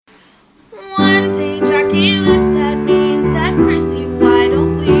One day Jackie looked at me and said, Chrissy, why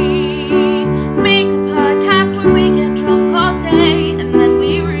don't we make a podcast where we get drunk all day and then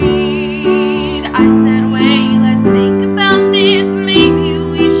we read? I said, wait, let's think about this. Maybe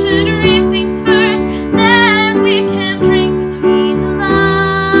we should read things first, then we can drink between the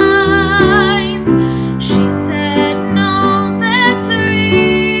lines. She said, no, let's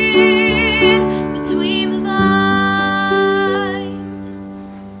read between the lines.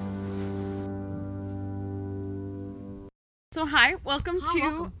 So hi, welcome Hi,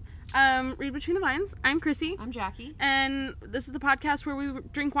 to welcome. Read Between the Vines. I'm Chrissy, I'm Jackie. and this is the podcast where we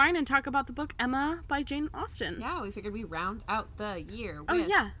drink wine and talk about the book Emma by Jane Austen. Yeah, we figured we'd round out the year Oh with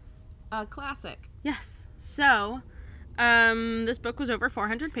yeah, a classic. yes. So, this book was over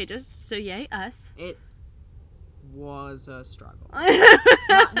 400 pages, so yay us. It was a struggle.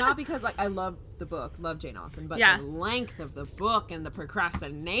 not, Not because I love the book, love Jane Austen, but Yeah. the length of the book and the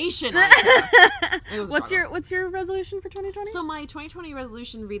procrastination. It was a struggle. What's your resolution for 2020? So my 2020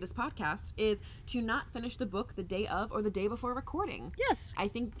 resolution to read this podcast is to not finish the book the day of or the day before recording. yes. I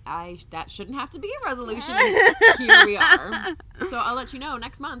think that shouldn't have to be a resolution. Here we are. So I'll let you know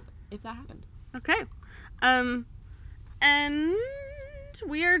next month if that happened. Okay. And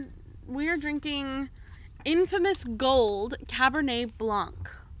we are drinking Infamous Gold Cabernet Blanc.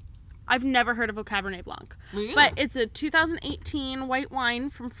 I've never heard of a Cabernet Blanc. Me either. But it's a 2018 white wine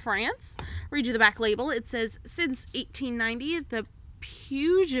from France. Read you the back label. It says, since 1890, the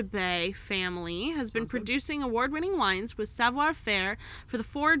Pujibay family has been producing award-winning wines with savoir-faire for the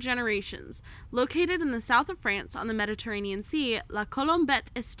 4 generations. Located in the south of France on the Mediterranean Sea, La Colombette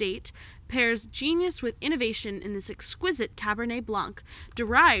Estate pairs genius with innovation in this exquisite Cabernet Blanc,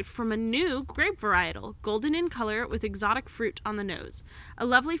 derived from a new grape varietal, golden in color with exotic fruit on the nose. A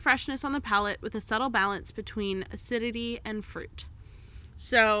lovely freshness on the palate with a subtle balance between acidity and fruit.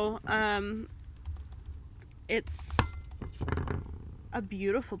 So, it's a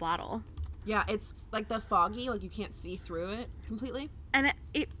beautiful bottle. Yeah, it's like the foggy, like you can't see through it completely. And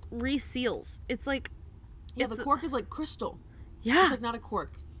it reseals. It's like, Yeah, It's the a- cork is like crystal. yeah, It's like not a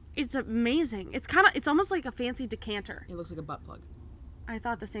cork. it's amazing. It's almost like a fancy decanter. It looks like a butt plug. I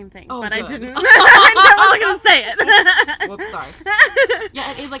thought the same thing, Oh, but I good. didn't. I wasn't going to say it. Whoops, sorry.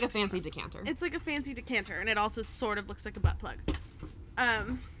 Yeah, it is like a fancy decanter. It's like a fancy decanter, and it also sort of looks like a butt plug.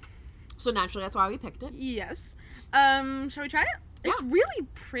 So naturally, that's why we picked it. Yes. Shall we try it? It's Yeah. really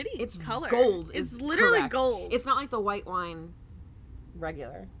pretty. It's color. gold. It's is literally correct. gold. It's not like the white wine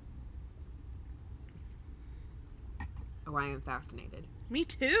regular. Oh, I am fascinated. Me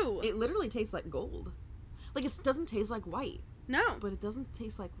too. It literally tastes like gold. Like, it doesn't taste like white, No, but it doesn't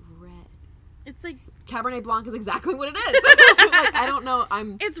taste like red. it's like, Cabernet Blanc is exactly what it is. Like, I don't know.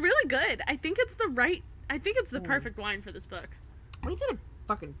 it's really good. I think it's the perfect wine for this book. We did a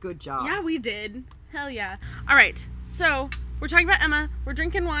fucking good job. Yeah, we did. Hell yeah. All right, so we're talking about Emma. We're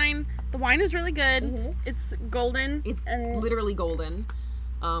drinking wine. The wine is really good. Mhm. It's golden. It's and literally golden.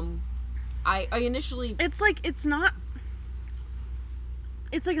 I initially... it's like,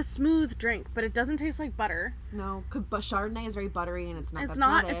 it's like a smooth drink, but it doesn't taste like butter. No, but Chardonnay is very buttery, and it's not. It's that's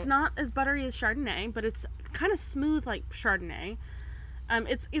not. It's not as buttery as Chardonnay, but it's kind of smooth like Chardonnay.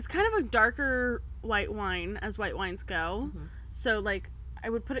 It's kind of a darker white wine as white wines go. Mhm. So like, I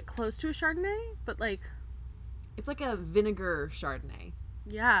would put it close to a Chardonnay, but like, It's like a vinegar Chardonnay.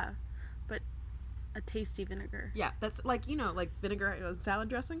 yeah, but a tasty vinegar. Yeah, that's like, like vinegar salad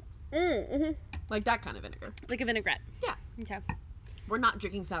dressing, Mm-hmm. like that kind of vinegar. Like a vinaigrette. Yeah, Okay. we're not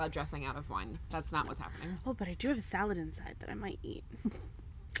drinking salad dressing out of wine. That's not what's happening. Oh, but I do have a salad inside that I might eat.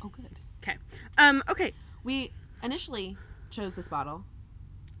 Oh, good. Okay. Okay. We initially chose this bottle.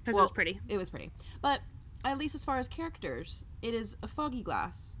 Because it was pretty. It was pretty, but at least as far as characters, it is a foggy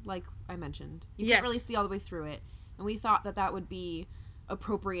glass, like I mentioned. You Yes. can't really see all the way through it, and we thought that would be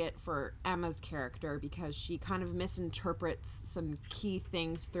appropriate for Emma's character because she kind of misinterprets some key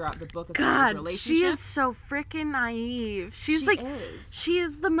things throughout the book as far as God, relationships. she is so freaking naive. She's She like, is. she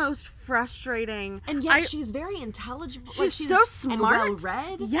is the most frustrating. And yet she's very intelligible. She's so smart. and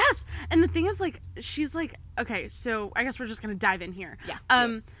well-read. Yes, and the thing is, like, she's like, okay, so I guess we're just gonna dive in here.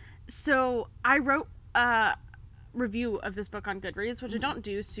 Yeah. So I wrote a review of this book on Goodreads, which I don't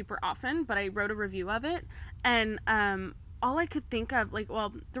do super often, but I wrote a review of it, and all I could think of, like,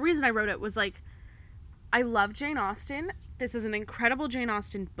 well, the reason I wrote it was like, I love Jane Austen. This is an incredible Jane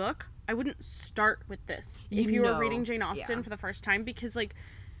Austen book. I wouldn't start with this if you were No. reading Jane Austen Yeah. for the first time, because like,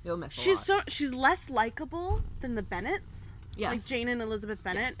 You'll miss a she's lot. she's less likable than the Bennets. Yes. Like Jane and Elizabeth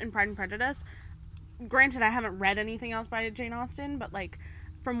Bennet Yes. in Pride and Prejudice. Granted, I haven't read anything else by Jane Austen, but like,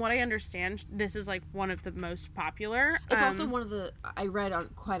 from what I understand, this is like one of the most popular. It's also one of the, I read on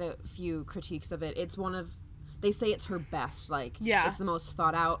quite a few critiques of it. It's one of, they say it's her best. Like, Yeah. it's the most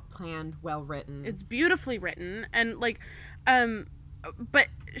thought out, planned, well written. It's beautifully written, and like, but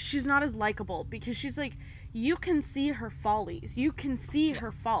she's not as likable because she's like, you can see her follies, you can see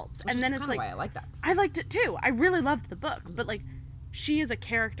her faults, and then it's like, why I like that. I liked it too. I really loved the book, but like, she as a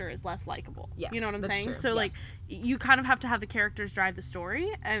character is less likable. Yes, You know what I'm that's saying? true. So like, you kind of have to have the characters drive the story,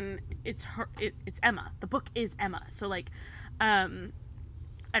 and it's her. It's Emma. The book is Emma. So like, I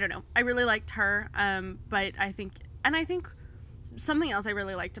don't know. I really liked her. But I think something else I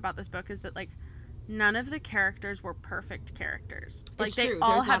really liked about this book is that like, none of the characters were perfect characters. Like It's they true.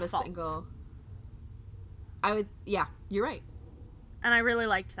 all There's had not a faults. single. Yeah, you're right. And I really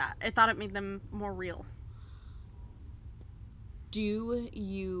liked that. I thought it made them more real. Do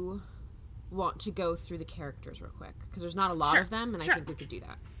you want to go through the characters real quick? Because there's not a lot Sure, of them, and sure. I think we could do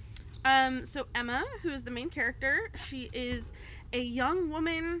that. So Emma, who is the main character, she is a young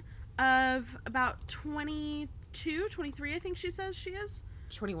woman of about 22, 23, I think she says she is.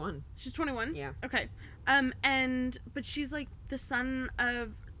 21. She's 21? Yeah. Okay. But she's like the son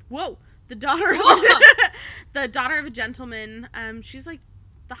of, the daughter of, the daughter of a gentleman. She's like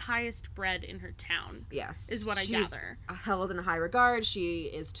the highest bred in her town. Yes. Is what I She's gather. held in high regard. She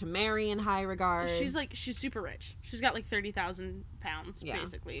is to marry in high regard. She's super rich. She's got like 30,000 pounds, Yeah.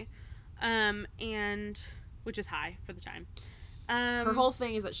 basically. And, which is high for the time. Her whole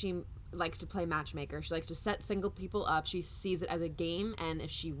thing is that she likes to play matchmaker. She likes to set single people up. She sees it as a game, and if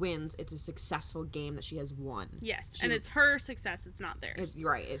she wins, it's a successful game that she has won. Yes, and it's her success, it's not theirs.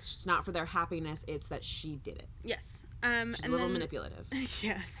 You're right. It's just not for their happiness. It's that she did it. Yes. She's And a little then, manipulative.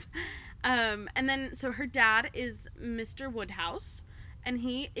 Yes. And then, so her dad is Mr. Woodhouse, and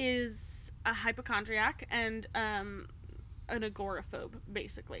he is a hypochondriac and an agoraphobe,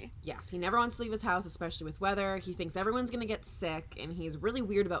 basically. Yes, he never wants to leave his house, especially with weather. He thinks everyone's going to get sick, and he's really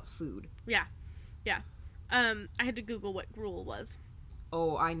weird about food. Yeah. Yeah. I had to Google what gruel was.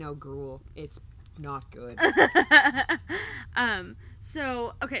 Oh, I know gruel. It's not good.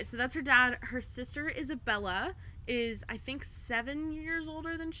 So that's her dad. Her sister Isabella is, I think, 7 years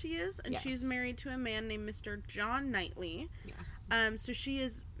older than she is, and Yes. she's married to a man named Mr. John Knightley. Yes. So she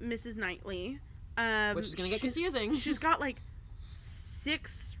is Mrs. Knightley. Which is going to get confusing. She's got like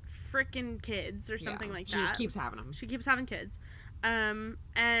 6 freaking kids or something like that. She just keeps having them. She keeps having kids. And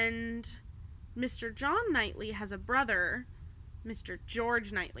Mr. John Knightley has a brother, Mr.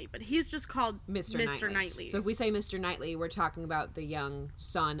 George Knightley, but he's just called Mr. Knightley. So if we say Mr. Knightley, we're talking about the young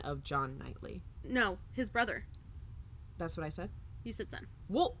son of John Knightley. No, his brother. That's what I said? You said son.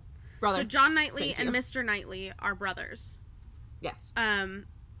 Whoa! Brother. So John Knightley Thank and you. Mr. Knightley are brothers. Yes.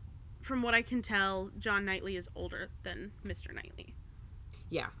 From what I can tell, John Knightley is older than Mr. Knightley.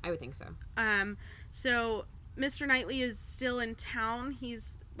 Yeah, I would think so. So Mr. Knightley is still in town.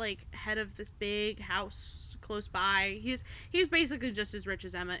 He's like head of this big house close by. He's basically just as rich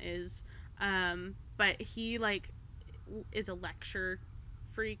as Emma is. But he like is a lecture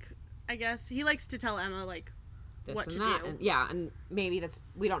freak, I guess. He likes to tell Emma like This what and to that. do. And, yeah, and maybe that's,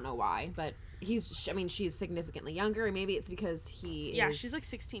 we don't know why, but she's significantly younger, and maybe it's because he Yeah, is, she's like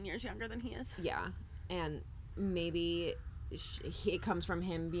 16 years younger than he is. yeah, and maybe it comes from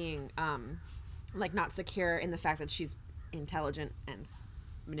him being like not secure in the fact that she's intelligent and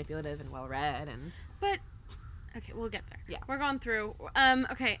manipulative and well read, and But okay, we'll get there. Yeah. We're going through.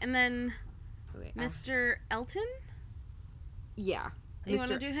 Okay, and then wait, Mr. Elton. yeah, You want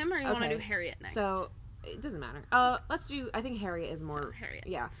to do him or you want to Okay. do Harriet next? So it doesn't matter. Let's do. I think Harriet is more. So, Harriet.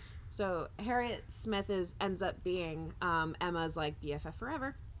 Yeah. So Harriet Smith ends up being Emma's like BFF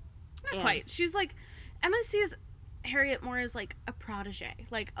forever. Not And- quite. She's like, Emma sees Harriet more as like a protege,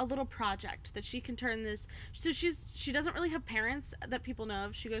 like a little project that she can turn this. So she doesn't really have parents that people know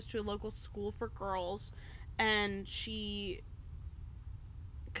of. She goes to a local school for girls, and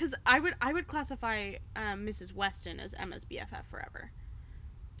because I would classify Mrs. Weston as Emma's BFF forever.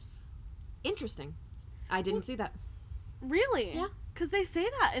 Interesting. I didn't see that. Really? Yeah. Because they say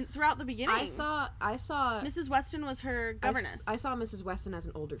that throughout the beginning. I saw. Mrs. Weston was her governess. I saw Mrs. Weston as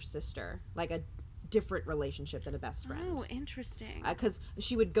an older sister, like a different relationship than a best friend. Oh, interesting. Because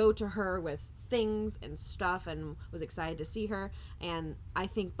she would go to her with things and stuff and was excited to see her. And I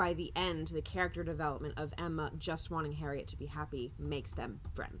think by the end, the character development of Emma just wanting Harriet to be happy makes them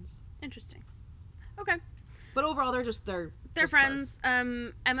friends. Interesting. Okay. But overall, they're just friends.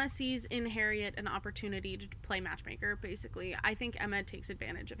 Emma sees in Harriet an opportunity to play matchmaker, basically. I think Emma takes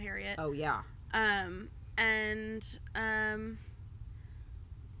advantage of Harriet. Oh, yeah.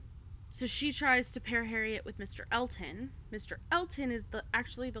 So she tries to pair Harriet with Mr. Elton. Mr. Elton is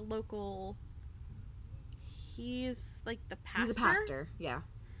actually the local. He's like the pastor. He's a pastor, yeah.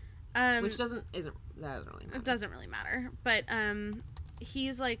 Which that doesn't really matter. It doesn't really matter, but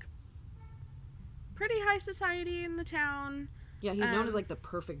he's like pretty high society in the town. Yeah, he's known as like the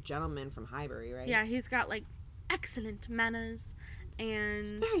perfect gentleman from Highbury, right? Yeah, he's got like excellent manners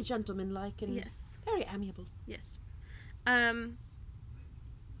and very gentlemanlike and yes, very amiable. Yes.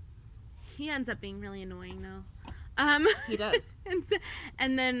 He ends up being really annoying though. He does.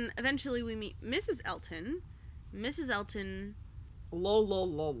 And then eventually we meet Mrs. Elton. Mrs. Elton.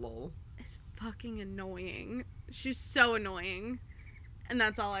 Lol. Is fucking annoying. She's so annoying. And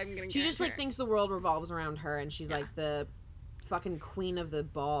that's all I'm gonna get. She just like thinks the world revolves around her, and she's like the fucking queen of the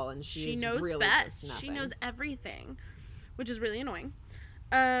ball, and she knows really best. Just she knows everything, which is really annoying.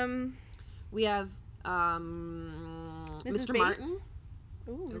 We have Mrs. Mr. Bates? Martin.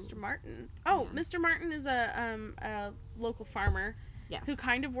 Ooh, Mr. Martin. Oh, yeah. Mr. Martin is a local farmer. Yes. Who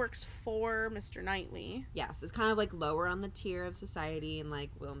kind of works for Mr. Knightley. Yes, is kind of like lower on the tier of society, and like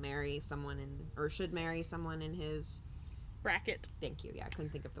will marry someone or should marry someone in his bracket. Thank you. Yeah, I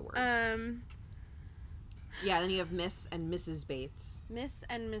couldn't think of the word. Yeah, then you have Miss and Mrs. Bates. Miss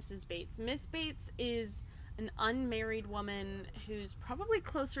and Mrs. Bates. Miss Bates is an unmarried woman who's probably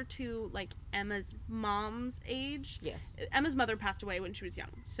closer to like Emma's mom's age. Yes. Emma's mother passed away when she was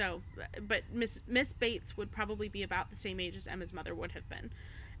young, so but Miss Bates would probably be about the same age as Emma's mother would have been.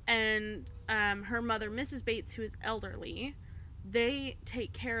 And her mother, Mrs. Bates, who is elderly, they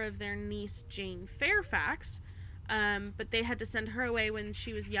take care of their niece Jane Fairfax. But they had to send her away when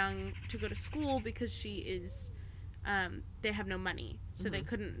she was young to go to school because she is, they have no money. So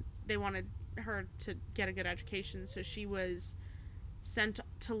they wanted her to get a good education. So she was sent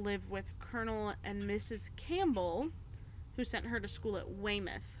to live with Colonel and Mrs. Campbell, who sent her to school at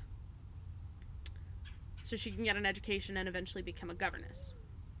Weymouth. So she can get an education and eventually become a governess.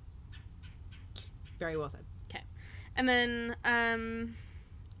 Very well said. Okay. And then,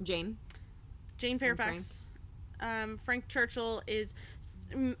 Jane Fairfax. Frank Churchill is,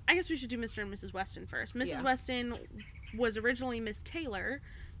 I guess we should do Mr. and Mrs. Weston first. Mrs. Weston was originally Miss Taylor.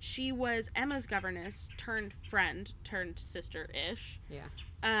 She was Emma's governess turned friend turned sister-ish. Yeah.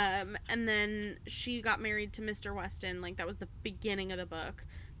 And then she got married to Mr. Weston. Like, that was the beginning of the book.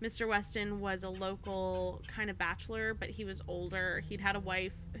 Mr. Weston was a local kind of bachelor, but he was older. He'd had a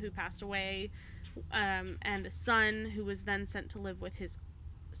wife who passed away, and a son who was then sent to live with his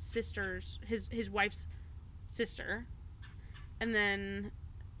sister's, his wife's sister. And then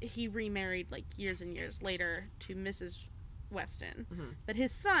he remarried like years and years later to Mrs. Weston. Mm-hmm. But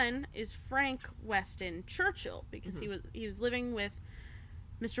his son is Frank Weston Churchill because he was living with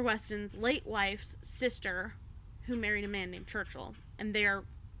Mr. Weston's late wife's sister, who married a man named Churchill, and they are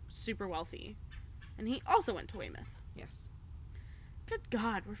super wealthy. And he also went to Weymouth. Yes. Good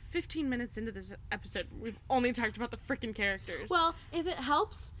God, we're 15 minutes into this episode. We've only talked about the freaking characters. Well, if it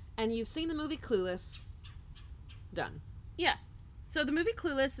helps, and you've seen the movie Clueless, done. Yeah. So the movie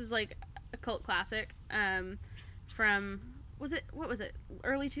Clueless is like a cult classic from, what was it,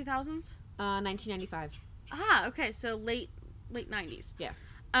 early 2000s? 1995. Ah, okay, so late 90s. Yes.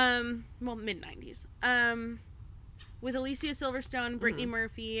 Well, mid-90s. With Alicia Silverstone, Brittany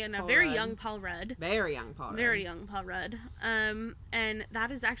Murphy, and Paul a very Rudd. young Paul Rudd. Very young Paul Rudd. Very young Paul Rudd. And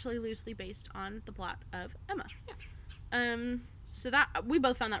that is actually loosely based on the plot of Emma. Yeah. So that, we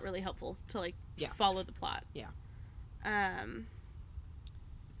both found that really helpful to, like, follow the plot. Yeah.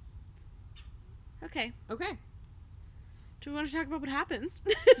 Okay. Okay. Do we want to talk about what happens?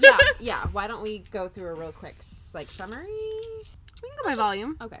 Yeah. Why don't we go through a real quick, like, summary? We can go by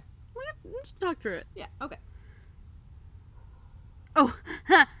volume. Okay. Let's talk through it. Yeah, okay. Oh,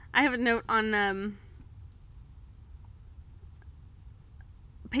 I have a note on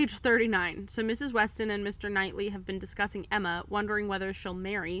page 39. So Mrs. Weston and Mr. Knightley have been discussing Emma, wondering whether she'll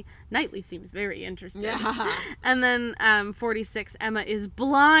marry. Knightley seems very interested. Yeah. And then 46, Emma is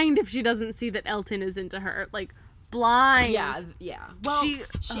blind if she doesn't see that Elton is into her. Like, blind. Yeah. Well, she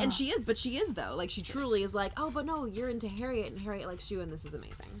is though. Like, she truly is like, oh, but no, you're into Harriet, and Harriet likes you, and this is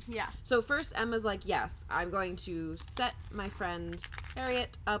amazing. Yeah. So first, Emma's like, yes, I'm going to set my friend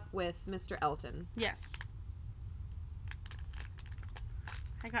Harriet up with Mr. Elton. Yes.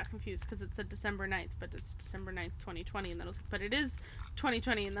 I got confused because it said December 9th, but it's December 9th, 2020, and then I was like, but it is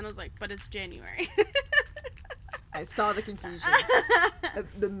 2020, and then I was like, but it's January. I saw the confusion.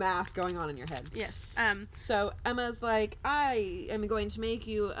 The math going on in your head. Yes. So Emma's like, I am going to make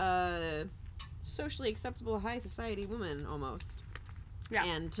you a socially acceptable high society woman, almost. Yeah.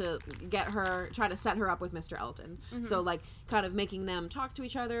 and to try to set her up with Mr. Elton. So, like, kind of making them talk to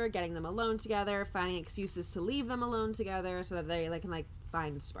each other, getting them alone together, finding excuses to leave them alone together so that they can, like,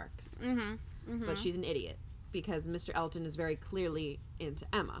 find sparks. But she's an idiot because Mr. Elton is very clearly into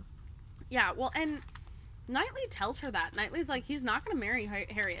Emma. Yeah, well, and Knightley tells her that. Knightley's like, he's not going to marry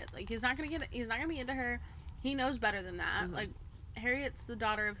Harriet. Like, he's not going to be into her. He knows better than that. Like, Harriet's the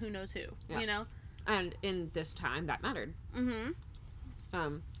daughter of who knows who, you know? And in this time, that mattered.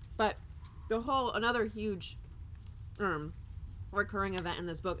 But another huge recurring event in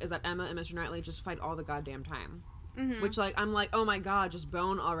this book is that Emma and Mr. Knightley just fight all the goddamn time. Which, like, I'm like, oh my god, just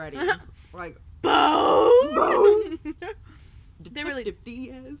bone already. Like, Bone! They really...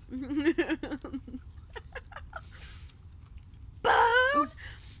 Diaz.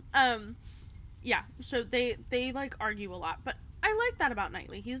 Bone! Yeah, so they like, argue a lot. But I like that about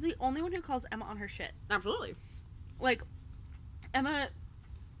Knightley. He's the only one who calls Emma on her shit. Absolutely. Like, Emma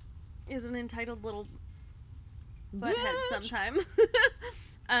is an entitled little butthead sometimes.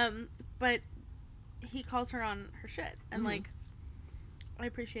 But he calls her on her shit. And, like, I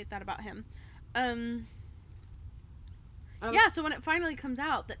appreciate that about him. Yeah, so when it finally comes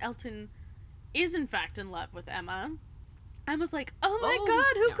out that Elton is, in fact, in love with Emma, I was like, oh my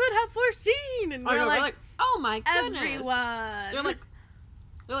god, who could have foreseen? And we're like, oh my goodness. Everyone.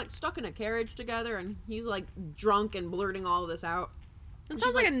 They're like stuck in a carriage together, and he's like drunk and blurting all of this out. It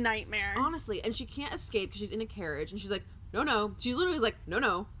sounds like a nightmare. Honestly, and she can't escape because she's in a carriage, and she's like, no. She literally is like,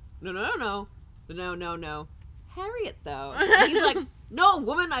 no. Harriet, though. And he's like, no,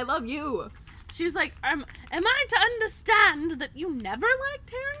 woman, I love you. She's like, am I to understand that you never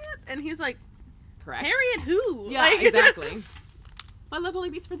liked Harriet? And he's like, correct. Harriet who? Yeah, like, exactly. My love only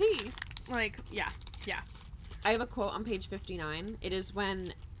beats for thee. Like, yeah. I have a quote on page 59. It is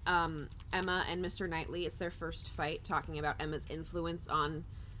when Emma and Mr. Knightley, it's their first fight, talking about Emma's influence on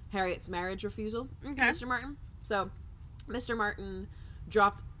Harriet's marriage refusal to Mr. Martin. So, Mr. Martin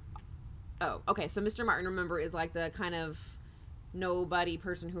dropped... Oh, okay, so Mr. Martin, remember, is like the kind of nobody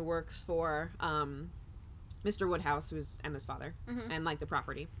person who works for Mr. Woodhouse, who's Emma's father, and, like, the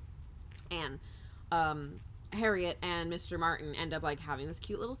property. And Harriet and Mr. Martin end up, like, having this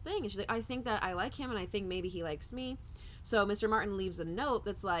cute little thing. And she's like, I think that I like him, and I think maybe he likes me. So Mr. Martin leaves a note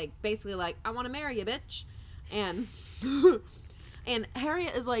that's, like, basically like, I want to marry you, bitch. And and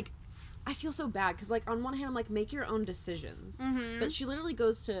Harriet is like, I feel so bad, because, like, on one hand, I'm like, make your own decisions. But she literally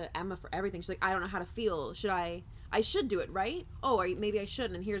goes to Emma for everything. She's like, I don't know how to feel. I should do it, right? Oh, maybe I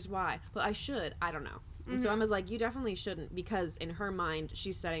shouldn't, and here's why. But I should. I don't know. And so Emma's like, you definitely shouldn't, because in her mind,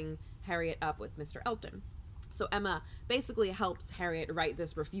 she's setting Harriet up with Mr. Elton. So Emma basically helps Harriet write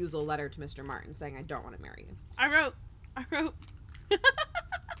this refusal letter to Mr. Martin, saying, I don't want to marry you. I wrote,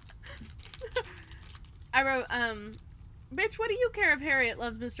 bitch, what do you care if Harriet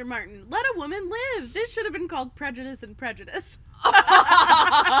loves Mr. Martin? Let a woman live. This should have been called Prejudice and Prejudice.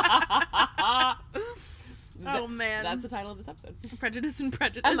 Oh, man. That's the title of this episode. Prejudice and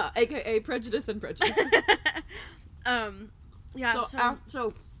Prejudice. Emma, a.k.a. Prejudice and Prejudice. Yeah,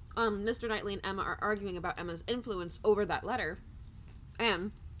 so Mr. Knightley and Emma are arguing about Emma's influence over that letter.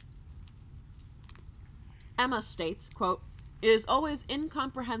 And Emma states, quote, it is always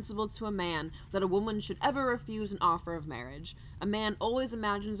incomprehensible to a man that a woman should ever refuse an offer of marriage. A man always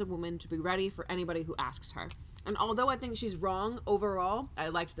imagines a woman to be ready for anybody who asks her. And although I think she's wrong overall, I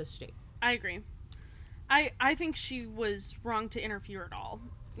liked this state. I agree. I think she was wrong to interfere at all.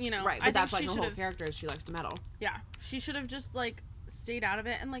 You know, right, but that's like the whole character is she likes to meddle. Yeah, she should have just, like, stayed out of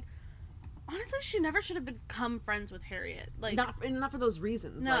it. And, like, honestly, she never should have become friends with Harriet. Like, not for those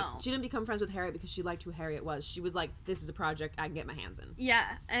reasons. No. Like, she didn't become friends with Harriet because she liked who Harriet was. She was like, this is a project I can get my hands in. Yeah,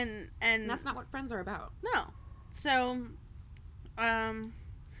 and that's not what friends are about. No. So, I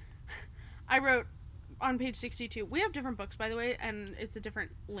wrote on page 62, we have different books, by the way, and it's a different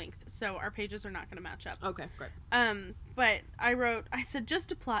length, so our pages are not going to match up. Okay, great. But I said,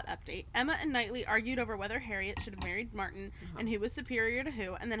 just a plot update. Emma and Knightley argued over whether Harriet should have married Martin, and who was superior to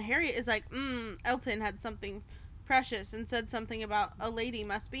who, and then Harriet is like, Elton had something precious and said something about a lady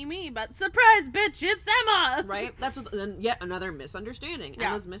must be me, but surprise, bitch, it's Emma! Right? That's yet another misunderstanding. Yeah.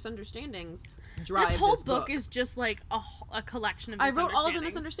 Emma's misunderstandings drive this whole book is just like a collection of misunderstandings. I wrote all of the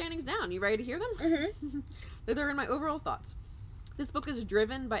misunderstandings down. You ready to hear them? Mm-hmm. They're in my overall thoughts. This book is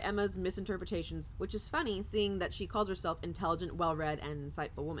driven by Emma's misinterpretations, which is funny, seeing that she calls herself intelligent, well-read, and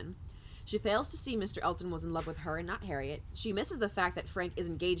insightful woman. She fails to see Mr. Elton was in love with her and not Harriet. She misses the fact that Frank is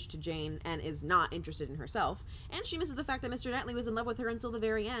engaged to Jane and is not interested in herself. And she misses the fact that Mr. Knightley was in love with her until the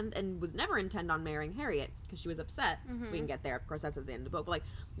very end and was never intent on marrying Harriet because she was upset. We can get there. Of course, that's at the end of the book. But, like,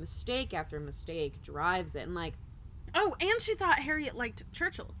 mistake after mistake drives it. And, like, Oh, and she thought Harriet liked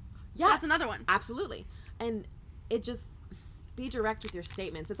Churchill. Yes. That's another one. Absolutely. And it just, be direct with your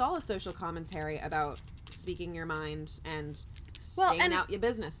statements. It's all a social commentary about speaking your mind and staying out your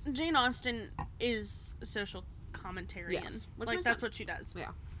business. Jane Austen is a social commentarian. Yes. Which Like, makes that's sense. what she does. Yeah.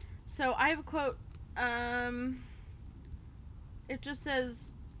 So I have a quote. It just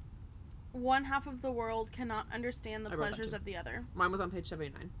says, "One half of the world cannot understand the I wrote that pleasures too. of the other." Mine was on page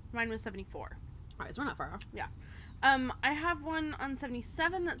 79. Mine was 74. Alright, so we're not far off. I have one on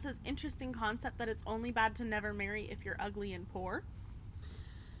 77 that says, "Interesting concept that it's only bad to never marry if you're ugly and poor."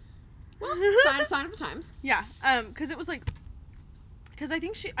 Well, sign of the times. Yeah, because it was like, because I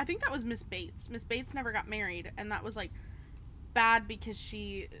think that was Miss Bates. Miss Bates never got married, and that was like bad because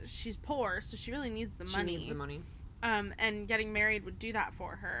she's poor, so she really needs the money. She needs the money. And getting married would do that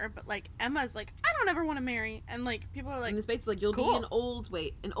for her. But like Emma's like, I don't ever want to marry, and like people are like, And Miss Bates is like, you'll cool. be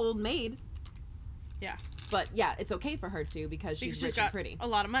an old maid. Yeah. But yeah, it's okay for her to because she's rich got and pretty. a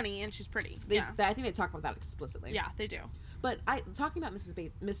lot of money and she's pretty. I think they talk about that explicitly. Yeah, they do. But talking about Mrs.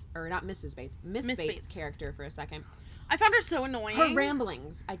 Bates, Miss Bates' character for a second. I found her so annoying. Her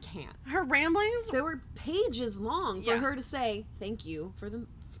ramblings, I can't. Her ramblings. There were pages long for Yeah. her to say thank you for the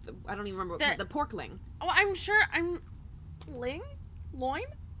I don't even remember the porkling. Oh, I'm sure loin.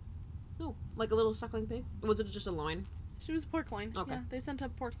 No, like a little suckling pig. Or was it just a loin? She was pork loin. Okay. Yeah, they sent a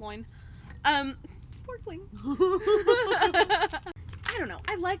pork loin. Porkling. I don't know.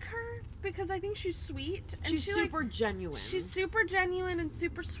 I like her because I think she's sweet and She's she, super genuine. She's super genuine and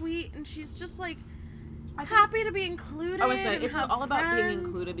super sweet, and she's just like I think- happy to be included. I would say and it's have all about being friends.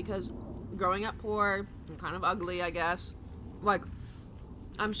 included because growing up poor and kind of ugly, I guess. Like,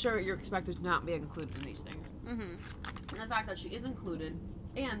 I'm sure you're expected to not be included in these things. Mm-hmm. And the fact that she is included,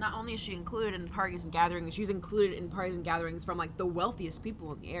 and not only is she included in parties and gatherings, she's included in parties and gatherings from like the wealthiest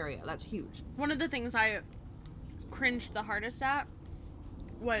people in the area. That's huge. One of the things I cringed the hardest at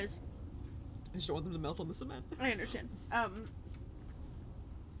was, I just don't want them to melt on the cement. I understand.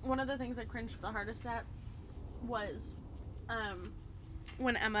 One of the things I cringed the hardest at was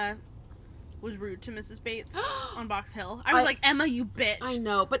when Emma was rude to Mrs. Bates on Box Hill. I was like, Emma, you bitch. I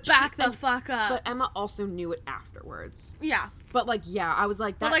know, but Back the fuck up. But Emma also knew it afterwards. Yeah. But like, yeah, I was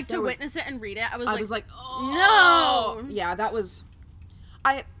like that. But like that to was, witness it and read it, I was like, oh no. Yeah, that was.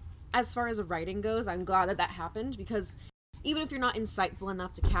 As far as the writing goes, I'm glad that happened because even if you're not insightful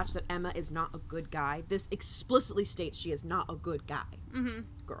enough to catch that Emma is not a good guy, this explicitly states she is not a good guy. Mm-hmm.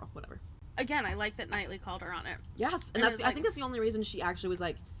 Girl, whatever. Again, I like that Knightley called her on it. Yes, And and it's I like- think that's the only reason she actually was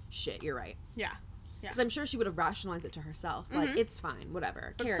like, shit, you're right. Yeah. Yeah. Because I'm sure she would have rationalized it to herself. Like, Mhm. it's fine,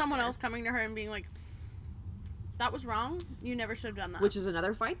 whatever. But someone else coming to her and being like, that was wrong. You never should have done that. Which is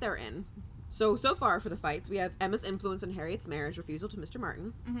another fight they're in. So far for the fights, we have Emma's influence in Harriet's marriage, refusal to Mr.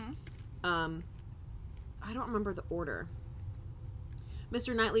 Martin. Mm-hmm. I don't remember the order.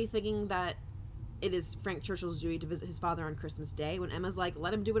 Mr. Knightley thinking that it is Frank Churchill's duty to visit his father on Christmas Day, when Emma's like,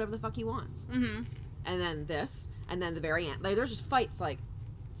 let him do whatever the fuck he wants. Mm-hmm. And then this, and then the very end. Like, there's just fights, like,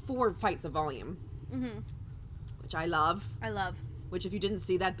 4 fights a volume. Mm-hmm. Which I love. I love. Which, if you didn't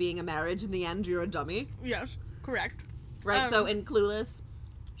see that being a marriage in the end, you're a dummy. Yes. Correct. Right? So in Clueless,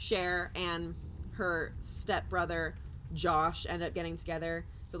 Cher and her stepbrother, Josh, end up getting together.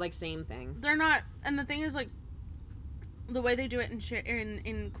 So, like, same thing. They're not, and the thing is, like, the way they do it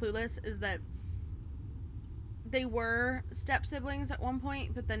in Clueless is that they were step siblings at one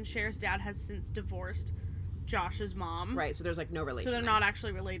point, but then Cher's dad has since divorced Josh's mom. Right, so there's, like, no relation So they're there. not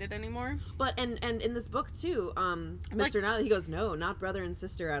actually related anymore. But, and in this book, too, Mr. Like- Knightley, he goes, no, not brother and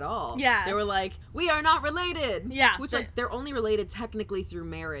sister at all. Yeah. They were like, we are not related! Yeah, Which, they- like, they're only related technically through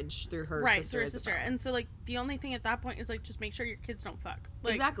marriage, through her Right, sister. through her sister. And so, like, the only thing at that point is, like, just make sure your kids don't fuck.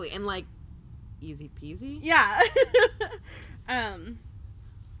 Like, Exactly, and, like, easy peasy. Yeah.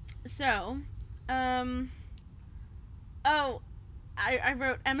 I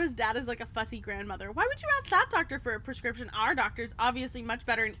wrote, Emma's dad is like a fussy grandmother. Why would you ask that doctor for a prescription? Our doctor's obviously much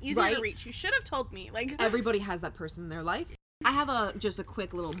better and easier Right. to reach. You should have told me. Like, Everybody has that person in their life. I have just a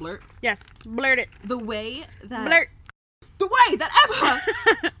quick little blurt. yes, blurt it. The way that Blurt. the way that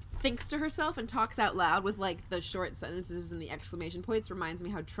Emma thinks to herself and talks out loud with like the short sentences and the exclamation points reminds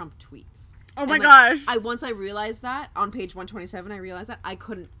me how Trump tweets. Oh And, my like, gosh. Once I realized that on page 127, I realized that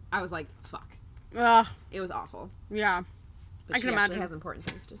I was like, fuck. Ugh. It was awful. Yeah, But I she can actually imagine. has important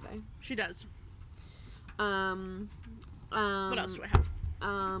things to say. she does. What What else do I have?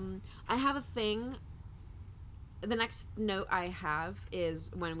 I have a thing. The next note I have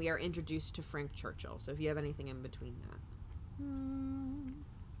is when we are introduced to Frank Churchill. So if you have anything in between that.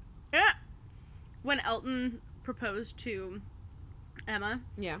 Yeah. When Elton proposed to Emma,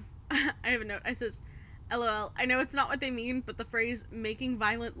 Yeah. I have a note. I says, LOL. I know it's not what they mean, but the phrase "making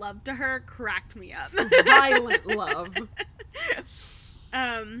violent love to her" cracked me up. Violent love.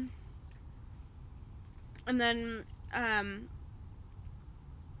 And then, can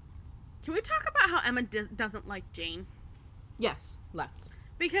we talk about how Emma doesn't like Jane? Yes, let's.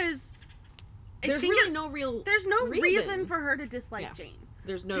 Because There's really no real there's no reason for her to dislike Yeah. Jane.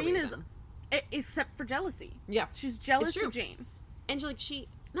 There's no Jane reason. except for jealousy. Yeah. She's jealous true. of Jane. And not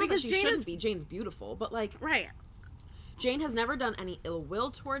Because that she Jane shouldn't is- be. Jane's beautiful, but like Right. Jane has never done any ill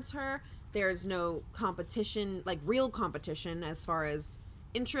will towards her. There's no competition, like real competition as far as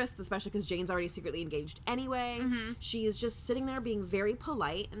interest, especially because Jane's already secretly engaged anyway. Mhm. She is just sitting there being very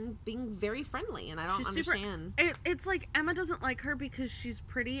polite and being very friendly, and I don't She's understand. It's like Emma doesn't like her because she's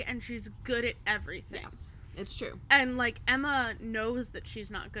pretty and she's good at everything. Yes, it's true. And like Emma knows that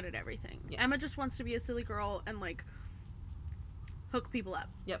she's not good at everything. Yes. Emma just wants to be a silly girl and like hook people up.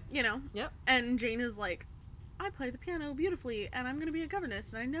 Yep. You know? Yep. And Jane is like, I play the piano beautifully and I'm gonna be a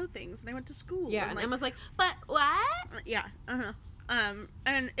governess and I know things and I went to school. Yeah, and like, Emma's like, but what? yeah,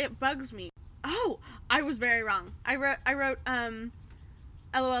 and it bugs me. Oh, I was very wrong. I wrote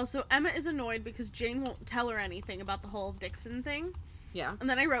LOL, so Emma is annoyed because Jane won't tell her anything about the whole Dixon thing. Yeah, And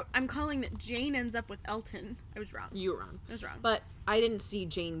then I wrote, I'm calling that Jane ends up with Elton. I was wrong. you were wrong. I was wrong. But I didn't see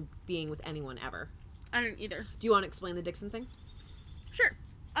Jane being with anyone ever. I didn't either. Do you want to explain the Dixon thing? Sure.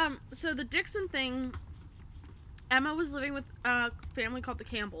 So the Dixon thing, Emma was living with a family called the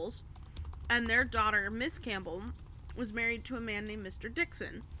Campbells, and their daughter, Miss Campbell, was married to a man named Mr.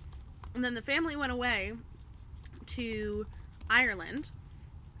 Dixon. And then the family went away to Ireland,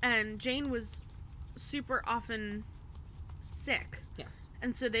 and Jane was super often sick. Yes.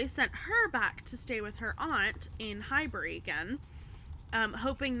 And so they sent her back to stay with her aunt in Highbury again,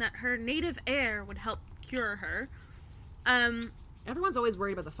 hoping that her native air would help cure her. Everyone's always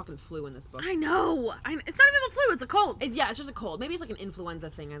worried about the fucking flu in this book. I know. It's not even the flu, it's a cold. Yeah, it's just a cold. Maybe it's like an influenza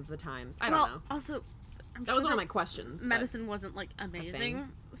thing at the times. I well, don't know. also, I'm That sure was one of my questions. but- medicine wasn't like amazing.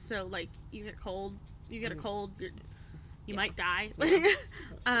 thing. So like you get cold, you get a Mm. cold, you Yeah. might die.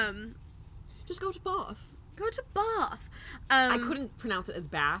 Yeah. Just go to Bath. Go to Bath. I couldn't pronounce it as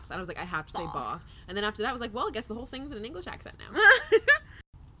Bath, and I was like, I have to say Bath. Bath. And then after that, I was like, well, I guess the whole thing's in an English accent now.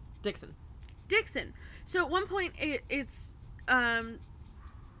 Dixon. Dixon. So at one point, it's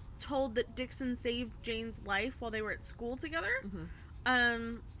told that Dixon saved Jane's life while they were at school together.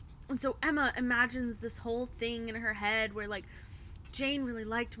 Mhm. And so Emma imagines this whole thing in her head where like Jane really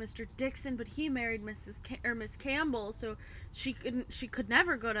liked Mr. Dixon, but he married Miss Campbell, so she could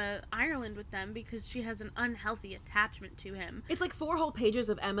never go to Ireland with them because she has an unhealthy attachment to him. It's like 4 whole pages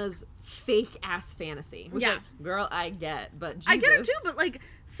of Emma's fake ass fantasy. Which, Yeah. like, girl, I get, but Jesus. I get it too, but like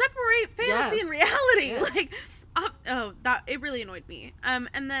separate fantasy Yes. and reality. Yeah. Like, that it really annoyed me. And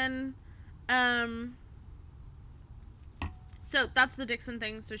then, so that's the Dixon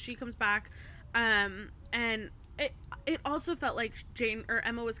thing. So she comes back, and it also felt like Jane or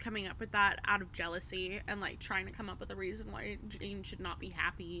Emma was coming up with that out of jealousy and like trying to come up with a reason why Jane should not be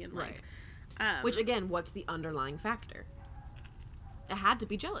happy and like, Which, again, what's the underlying factor? It had to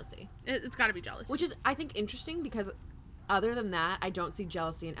be jealousy. it's got to be jealousy. Which is, I think, interesting because other than that, I don't see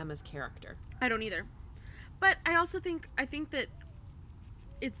jealousy in Emma's character. I don't either. But I think that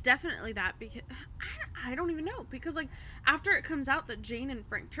it's definitely that because I don't even know because like after it comes out that Jane and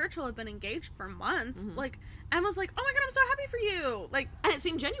Frank Churchill have been engaged for months, Mhm. like Emma's like, oh my god, I'm so happy for you. Like And it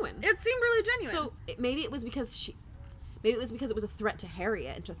seemed genuine. it seemed really genuine. So maybe it was because it was a threat to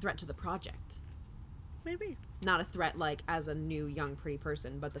Harriet and a threat to the project. maybe. Not a threat like as a new young pretty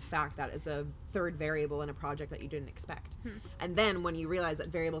person, but the fact that it's a third variable in a project that you didn't expect. And then when you realize that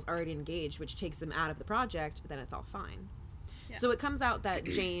variable's already engaged, which takes them out of the project, then it's all fine. Yeah. So it comes out that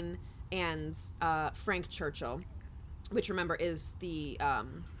Jane and Frank Churchill, which remember is the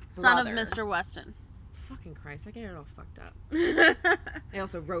Son of brother. Mr. Weston. Fucking Christ, I get it all fucked up.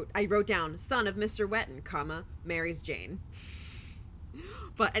 I wrote down son of Mr. Wetton, comma, marries Jane.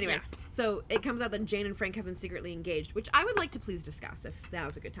 But anyway, Yeah. so it comes out that Jane and Frank have been secretly engaged, which I would like to please discuss if that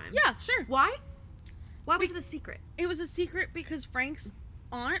was a good time. Yeah, sure. Why? Why was it a secret? It was a secret because Frank's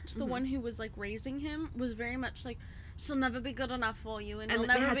aunt, the Mhm. one who was like raising him, was very much like, she'll never be good enough for you, and And you'll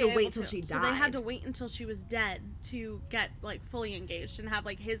they never had be to able wait till she So they had died. to wait until she was dead to get like fully engaged and have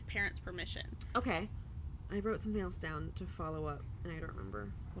like his parents' permission. Okay. I wrote something else down to follow up, and I don't remember.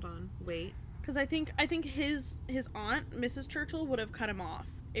 Hold on. Wait. Because I think his aunt, Mrs. Churchill, would have cut him off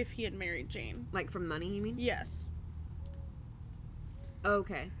if he had married Jane. Like from money, you mean? Yes.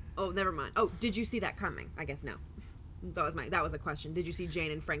 Okay. Oh, never mind. Oh, did you see that coming? I guess no. That was a question. Did you see Jane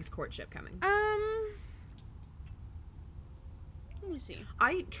and Frank's courtship coming? Let me see.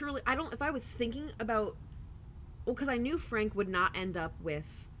 I don't, if I was thinking about, well, because I knew Frank would not end up with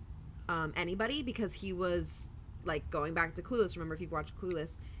anybody, because he was, like, going back to Clueless. Remember, if you've watched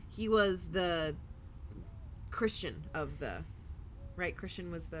Clueless, he was the Christian of the, right?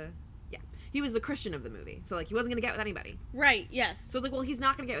 Christian was the, yeah. He was the Christian of the movie. So, like, he wasn't going to get with anybody. Right, yes. So it's like, well, he's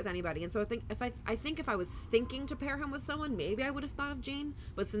not going to get with anybody. And so I think if I was thinking to pair him with someone, maybe I would have thought of Jane.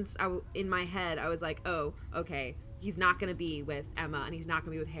 But since in my head, I was like, oh, okay, he's not going to be with Emma, and he's not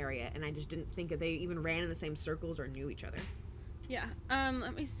going to be with Harriet. And I just didn't think that they even ran in the same circles or knew each other. Yeah.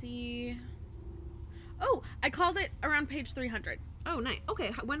 Let me see. Oh, I called it around page 300. Oh, nice.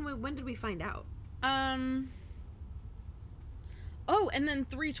 Okay, when did we find out? Oh, and then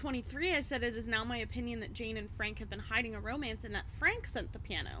 323, I said, it is now my opinion that Jane and Frank have been hiding a romance and that Frank sent the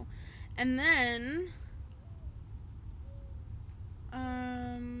piano. And then,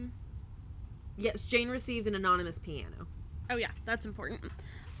 yes, Jane received an anonymous piano. oh yeah, that's important.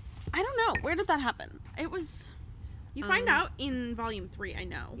 I don't know. Where did that happen? It was, you find out in volume 3, I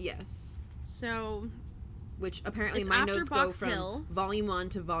know. Yes. So, Which apparently it's my after notes Box go from Hill. volume 1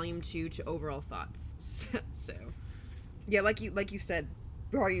 to volume 2 to overall thoughts. So, yeah, like you said,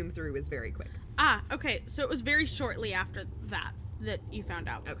 volume 3 was very quick. Okay, so it was very shortly after that you found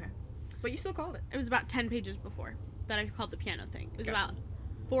out. Okay. But you still called it. It was about 10 pages before that I called the piano thing. It was Gotcha. about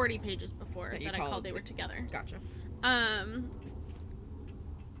 40 pages before That you that I called called they were it. together. Gotcha.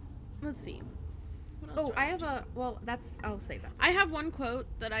 Let's see. What else Oh, do I have a, well, I'll save that. I have one quote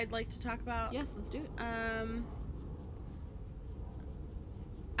that I'd like to talk about. Yes, let's do it.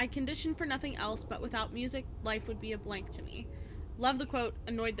 I conditioned for nothing else, but without music, life would be a blank to me. Love the quote,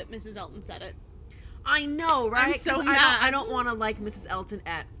 annoyed that Mrs. Elton said it. I know, right? I'm so 'Cause mad. I don't want to like Mrs. Elton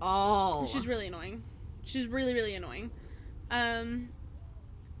at all. She's really annoying. She's really, really annoying. I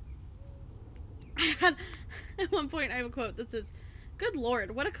had, at one point, I have a quote that says, "Good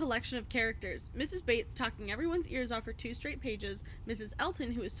Lord, what a collection of characters. Mrs. Bates talking everyone's ears off for 2 straight pages. Mrs.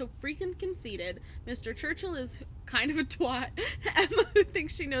 Elton, who is so freaking conceited. Mr. Churchill is kind of a twat. Emma, who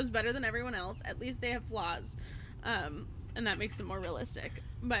thinks she knows better than everyone else. At least they have flaws." And that makes them more realistic.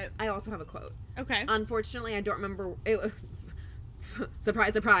 But, I also have a quote. okay. Unfortunately, I don't remember.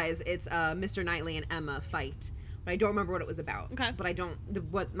 Surprise, surprise! It's Mr. Knightley and Emma fight, but I don't remember what it was about. Okay. But I don't.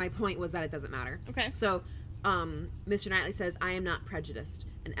 What my point was that it doesn't matter. Okay. So, Mr. Knightley says, "I am not prejudiced,"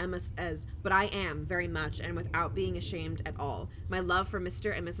 and Emma says, "But I am very much, and without being ashamed at all. My love for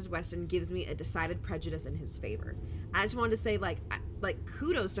Mr. and Mrs. Weston gives me a decided prejudice in his favor." I just wanted to say, like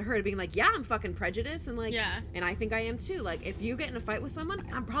kudos to her to being like, yeah, I'm fucking prejudiced, and like, Yeah. and I think I am too. Like, if you get in a fight with someone,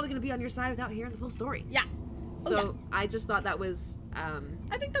 I'm probably gonna be on your side without hearing the full story. Yeah. So Oh, I just thought that was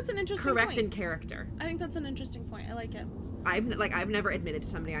I think that's an interesting correct point. in character. I think that's an interesting point. I like it. I've never admitted to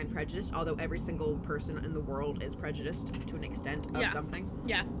somebody I'm prejudiced, although every single person in the world is prejudiced to an extent of Yeah. something.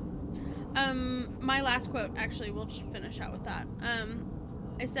 Yeah. My last quote, actually, we'll just finish out with that.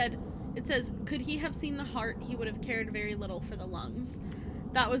 It says, "Could he have seen the heart, he would have cared very little for the lungs."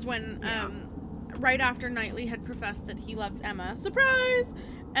 That was when, right after Knightley had professed that he loves Emma. Surprise!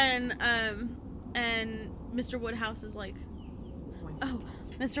 And Mr. Woodhouse is like,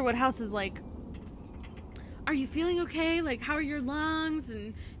 Mr. Woodhouse is like, "Are you feeling okay? Like, how are your lungs?"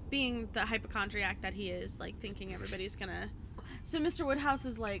 And being the hypochondriac that he is, like, thinking everybody's gonna... So Mr. Woodhouse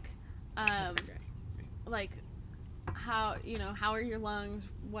is like, how are your lungs,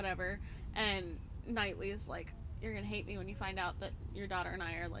 whatever. And Knightley is like, "You're gonna hate me when you find out that your daughter and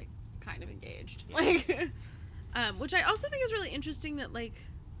I are, like, kind of engaged." Like, which I also think is really interesting that, like,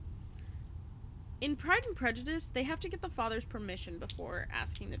 in Pride and Prejudice, they have to get the father's permission before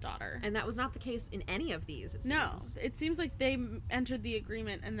asking the daughter. And that was not the case in any of these, it No, seems. it seems like they entered the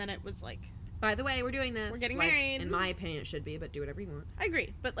agreement and then it was like, By the way, we're doing this. We're getting Like, married. In my opinion, it should be, but do whatever you want. I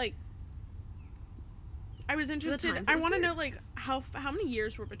agree, but, like, I was interested. times, it I was want to weird. know, like, how many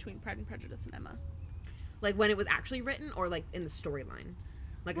years were between Pride and Prejudice and Emma? Like, when it was actually written, or, like, in the storyline?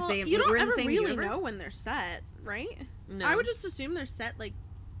 Like, Well, if they you don't were in ever the same really universe? know when they're set, right? No. I would just assume they're set, like,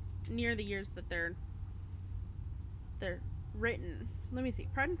 near the years that they're written. Let me see.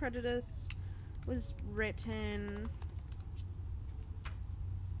 Pride and Prejudice was written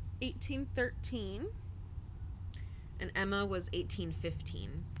 1813. And Emma was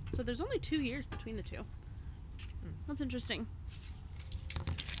 1815. So there's only 2 years between the two. That's interesting.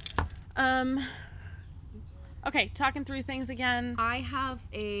 Okay, talking through things again. I have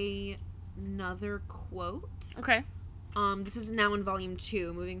another quote. Okay. This is now in volume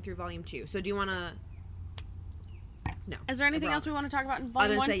 2, moving through volume 2. So do you want to... No. Is there anything I else we want to talk about in was volume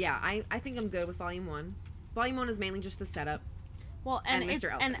gonna 1? say, yeah, I think I'm good with volume 1. Volume 1 is mainly just the setup. Well, and and it's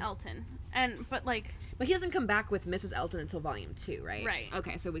Mr. and Elton. But like But he doesn't come back with Mrs. Elton until volume 2, right? Right.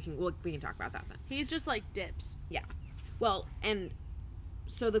 Okay, so we can talk about that then. he just like dips. Yeah. Well, and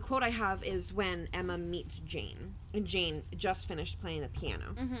so the quote I have is when Emma meets Jane, and Jane just finished playing the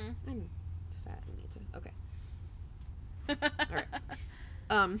piano. Mm-hmm. I'm fat. I need to. Okay. All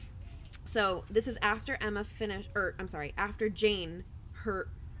right. So this is after Emma finished, or I'm sorry, after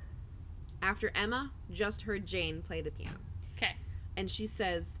Emma just heard Jane play the piano. Okay. And she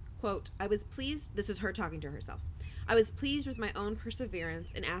says, quote, I was pleased, this is her talking to herself, I was pleased with my own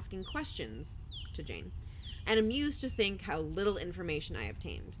perseverance in asking questions to Jane, and amused to think how little information I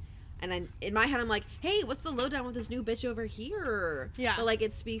obtained. And in my head, I'm like, hey, what's the lowdown with this new bitch over here? Yeah. But, like,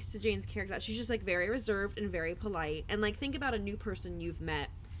 it speaks to Jane's character. She's just, like, very reserved and very polite. And, like, think about a new person you've met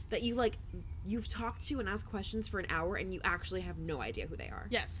that you, like, you've talked to and asked questions for an hour and you actually have no idea who they are.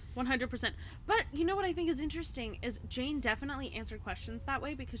 Yes, 100%. But you know what I think is interesting is Jane definitely answered questions that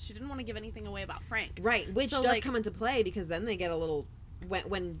way because she didn't want to give anything away about Frank. Right, which So, does like, come into play because then they get a little...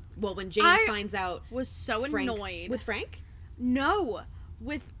 When Jane I finds out... Was so Frank's- annoyed. With Frank? No,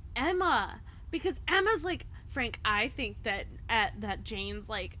 with Emma. Because Emma's like, Frank, I think that Jane's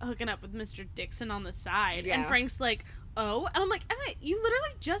like hooking up with Mr. Dixon on the side. Yeah. And Frank's like, oh. And I'm like, Emma, you literally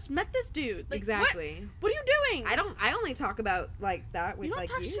just met this dude. Like, Exactly. What are you doing? I only talk about, like, that with, You don't like,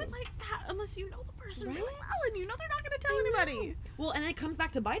 talk you. shit like that unless you know the person Right? really well and you know they're not going to tell I anybody. know. Well, and it comes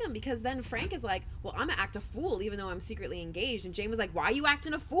back to bite him because then Frank is like, well, I'm gonna act a fool even though I'm secretly engaged. And Jane was like, why are you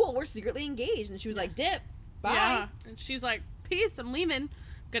acting a fool? We're secretly engaged. And she was like, dip. Bye. Yeah. And she's like, peace, I'm leaving.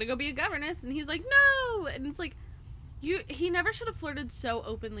 Gonna go be a governess. And he's like, no. And it's like, he never should have flirted so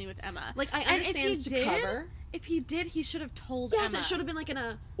openly with Emma. Like, I And if understand he to did, cover. If he did, he should have told Yes, Emma. it should have been like in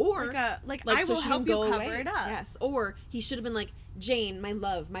a, or. Like like, I so will she help didn't you go cover away. it up. Yes. Or he should have been like, Jane, my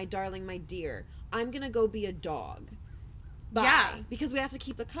love, my darling, my dear, I'm gonna go be a dog. Bye. Yeah. Because we have to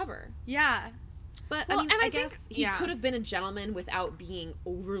keep the cover. Yeah. But Well, I mean, and I I guess think- he yeah. could have been a gentleman without being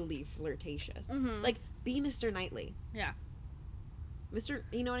overly flirtatious. Mhm. Like, be Mr. Knightley. Yeah. Mr.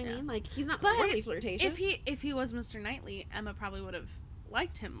 You know what I Yeah. mean? Like, he's not But overly flirtatious. If he was Mr. Knightley, Emma probably would have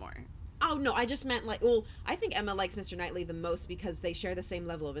liked him more. Oh, no, I just meant, like, well, I think Emma likes Mr. Knightley the most because they share the same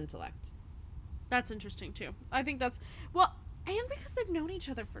level of intellect. That's interesting too. I think that's well, and because they've known each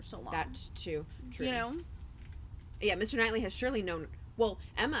other for so long. That's too true. You know. Yeah, Mr. Knightley has surely known. Well,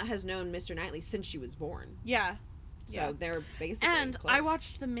 Emma has known Mr. Knightley since she was born. Yeah. So Yeah. they're basically And close. I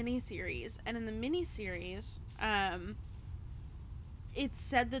watched the miniseries, and in the miniseries, it's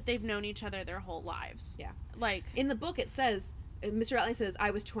said that they've known each other their whole lives. Yeah. Like In the book, it says, Mr. Knightley says,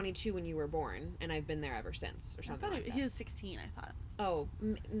 I was 22 when you were born, and I've been there ever since, or I something thought like that. he was 16. I thought Oh,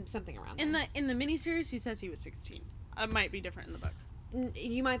 something around in there. the miniseries he says he was 16. It might be different in the book.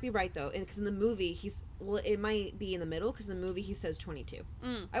 You might be right, though, because in the movie, it might be in the middle, because in the movie, he says 22.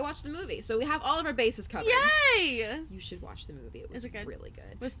 Mm. I watched the movie, so we have all of our bases covered. Yay! You should watch the movie. It was Is it good? really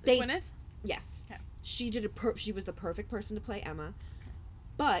good. With They- Gwyneth. Yes. Okay. She did she was the perfect person to play Emma.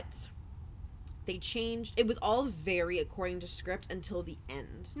 But they changed. It was all very according to script until the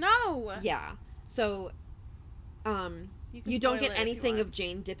end. No. Yeah. So can you don't spoil get it if you anything want. of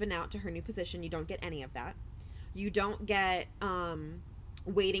Jane dipping out to her new position. You don't get any of that. You don't get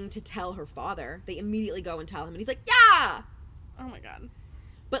waiting to tell her father. They immediately go and tell him and he's like, "Yeah!" Oh my god.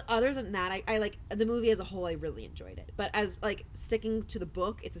 But other than that, I like the movie as a whole. I really enjoyed it. But as like sticking to the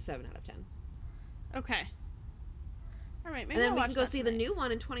book, it's a 7 out of 10. Okay. All right. Maybe And then I'll we watch can go that see tonight. the new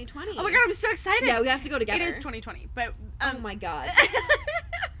one in 2020. Oh my god! I'm so excited. Yeah, we have to go together. It is 2020, but Oh my god.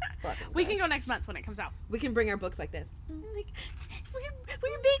 we can go next month when it comes out. We can bring our books like this. Like,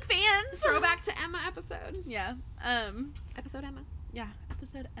 we're big fans. Throwback to Emma episode. Yeah. Episode Emma. Yeah.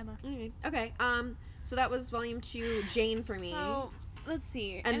 Episode Emma. Anyway, okay. So that was volume 2, Jane for me. So let's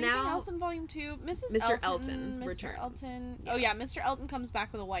see. And Anything now- else in volume 2? Mr. Elton Mr. returns. Elton. Oh yeah, Yes. Mr. Elton comes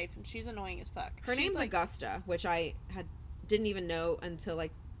back with a wife, and she's annoying as fuck. Her She's name's like Augusta, which I didn't even know until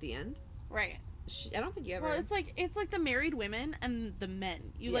like the end. right. I don't think you ever. Well, it's like the married women and the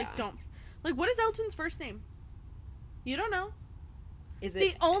men. You Yeah. like don't like. What is Elton's first name? You don't know. Is The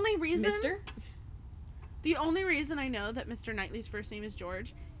it only reason. Mister? The only reason I know that Mr. Knightley's first name is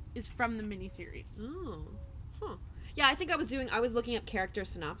George is from the miniseries. Oh, huh. Yeah, I think I was looking up character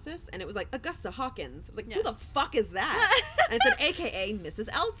synopsis, and it was like Augusta Hawkins. I was like, Yeah. who the fuck is that? And it said AKA Mrs.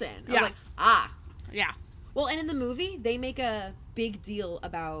 Elton. I Yeah. was like, Yeah. Well, and in the movie, they make a big deal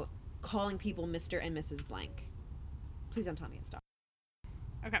about calling people Mr. and Mrs. Blank. Please don't tell me it's stop.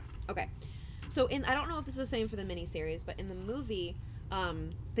 Okay. Okay. So I don't know if this is the same for the miniseries, but in the movie,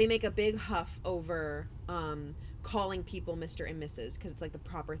 they make a big huff over calling people Mr. and Mrs. because it's like the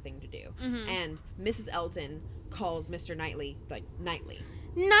proper thing to do. Mhm. And Mrs. Elton calls Mr. Knightley like Knightley.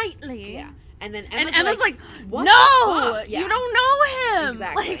 Nightly. Yeah. And then Emma's like, what no, the fuck? Yeah. you don't know him.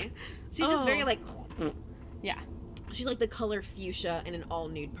 Exactly. Like, She's just very oh. like Yeah. she's like the color fuchsia in an all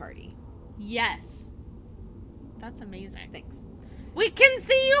nude party. Yes. That's amazing. Thanks. We can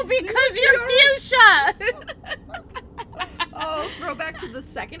see you because you're fuchsia. Oh, throwback to the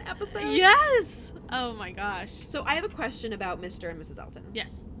second episode? Yes. Oh my gosh. So I have a question about Mr. and Mrs. Elton.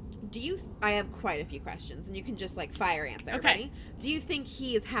 Yes. I have quite a few questions, and you can just like fire answer. Okay. Ready? Do you think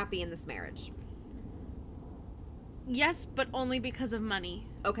he is happy in this marriage? Yes, but only because of money.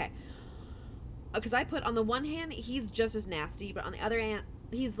 Okay. Because I put on the one hand, he's just as nasty, but on the other hand,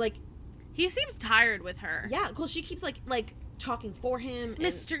 he's like, He seems tired with her. yeah, because she keeps like talking for him. And,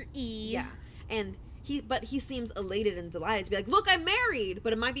 Mr. E. yeah, and he seems elated and delighted to be like, look, I'm married.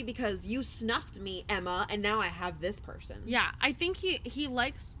 But it might be because you snuffed me, Emma, and now I have this person. Yeah, I think he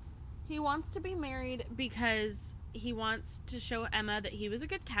wants to be married because he wants to show Emma that he was a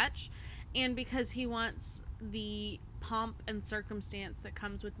good catch, and because he wants the pomp and circumstance that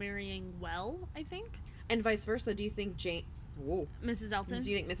comes with marrying well, I think. And vice versa. Do you think Jane? Whoa. Mrs. Elton.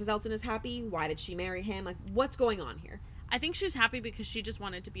 Do you think Mrs. Elton is happy? Why did she marry him? Like, what's going on here? I think she's happy because she just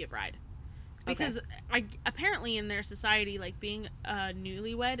wanted to be a bride. Because apparently in their society, like, being a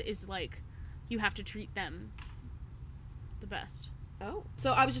newlywed is like, you have to treat them the best. Oh.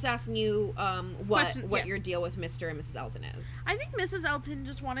 So I was just asking you what yes. your deal with Mr. and Mrs. Elton is. I think Mrs. Elton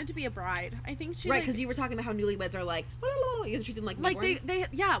just wanted to be a bride. I think she Right, because you were talking about how newlyweds are like, you have to treat them like they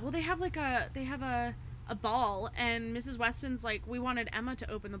newborns. they have a ball, and Mrs. Weston's like, we wanted Emma to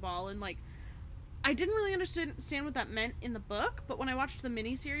open the ball, and like, I didn't really understand what that meant in the book, but when I watched the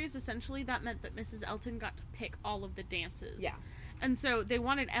miniseries, essentially that meant that Mrs. Elton got to pick all of the dances. Yeah. And so they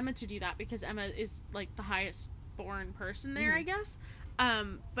wanted Emma to do that because Emma is like the highest born person there, I guess.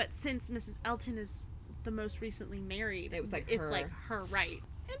 But since Mrs. Elton is the most recently married, It was like it's her. like her right.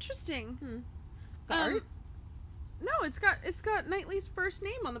 Interesting. The art? No, it's got Knightley's first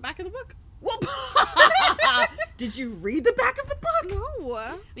name on the back of the book. Whoop. Did you read the back of the book? No.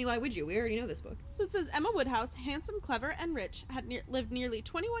 I mean, why would you? We already know this book. So it says Emma Woodhouse, handsome, clever, and rich, had lived nearly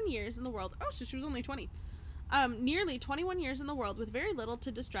 21 years in the world. Oh, so she was only 20. Nearly 21 years in the world with very little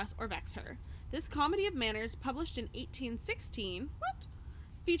to distress or vex her. This comedy of manners, published in 1816,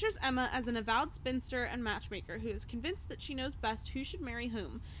 features Emma as an avowed spinster and matchmaker who is convinced that she knows best who should marry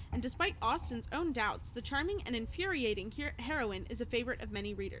whom, and despite Austen's own doubts, the charming and infuriating heroine is a favorite of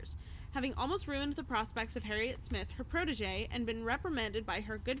many readers. Having almost ruined the prospects of Harriet Smith, her protege, and been reprimanded by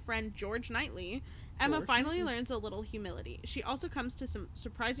her good friend George Knightley, Emma finally learns a little humility. She also comes to some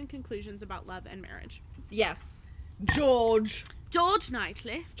surprising conclusions about love and marriage. Yes. George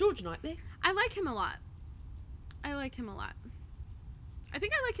Knightley. George Knightley. I like him a lot. I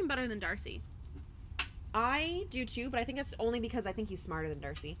think I like him better than Darcy. I do too, but I think that's only because I think he's smarter than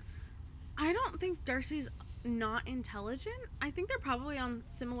Darcy. I don't think Darcy's not intelligent. I think they're probably on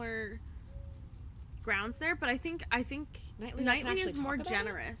similar grounds there, but I think Knightley is more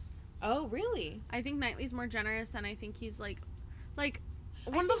generous. Oh, really? I think Knightley's more generous, and I think he's like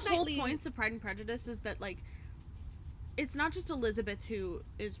one of the whole points of Pride and Prejudice is that like it's not just Elizabeth who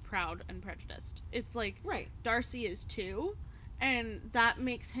is proud and prejudiced. It's like Right. Darcy is too, and that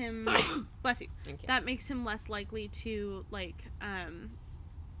makes him bless you. Thank you. That makes him less likely to like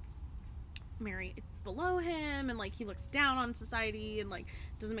marry below him, and like he looks down on society and like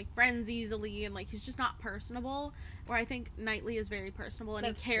doesn't make friends easily, and like he's just not personable, where I think Knightley is very personable, and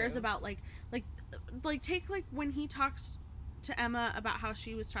That's he cares true. about like take like when he talks to Emma about how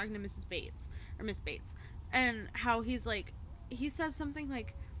she was talking to Miss Bates, and how he's like, he says something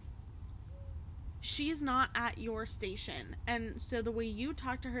like, she's not at your station, and so the way you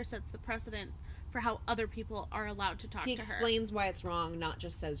talk to her sets the precedent for how other people are allowed to talk He to her. explains why it's wrong, not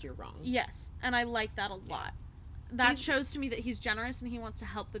just says you're wrong. Yes, and I like that a lot. That shows to me that he's generous and he wants to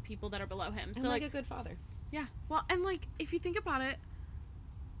help the people that are below him. And So like a good father. yeah. Well, and like if you think about it,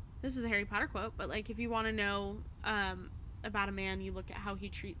 this is a Harry Potter quote, but like if you want to know about a man, you look at how he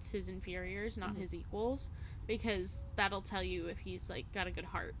treats his inferiors, not his equals, because that'll tell you if he's like got a good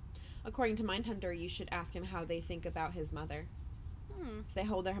heart. According to Mindhunter, you should ask him how they think about his mother. If they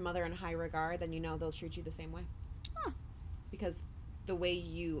hold their mother in high regard, then you know they'll treat you the same way. Huh. Because the way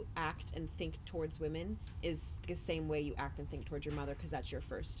you act and think towards women is the same way you act and think towards your mother, because that's your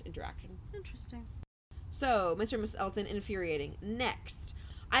first interaction. Interesting. So, Mr. and Miss Elton, infuriating. Next.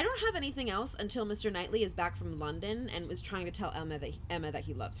 I don't have anything else until Mr. Knightley is back from London and was trying to tell Emma that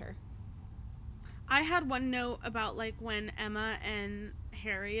he loves her. I had one note about like when Emma and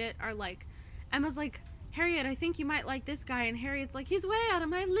Harriet are like, Emma's like, Harriet, I think you might like this guy. And Harriet's like, he's way out of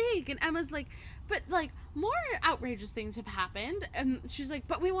my league. And Emma's like, but like more outrageous things have happened. And she's like,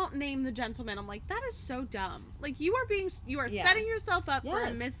 but we won't name the gentleman. I'm like, that is so dumb. Like you are Yes. setting yourself up for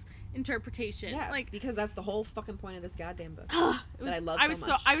a Yes. misinterpretation. Yeah, Like, because that's the whole fucking point of this goddamn book. it was, I love was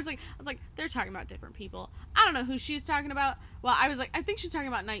so much. I was like, they're talking about different people. I don't know who she's talking about. Well, I was like, I think she's talking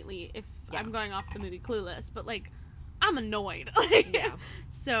about Knightley if Yeah. I'm going off the movie Clueless, but like, I'm annoyed. Like, Yeah.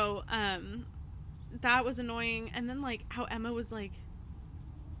 So, that was annoying. And then like how Emma was like,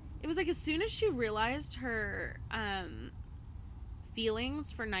 it was like as soon as she realized her,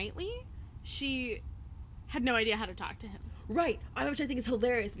 feelings for Knightley, she had no idea how to talk to him. Right. Which I think is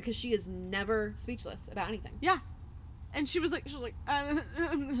hilarious because she is never speechless about anything. Yeah. And she was like,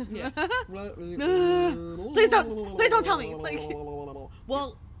 Yeah. please don't tell me. Like,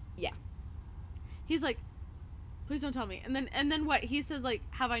 Well, yeah. he's like, please don't tell me. And then what? He says like,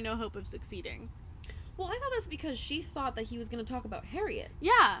 have I no hope of succeeding? Well, I thought that's because she thought that he was going to talk about Harriet.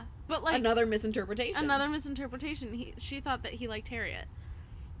 Yeah, but like Another misinterpretation. another misinterpretation. She thought that he liked Harriet,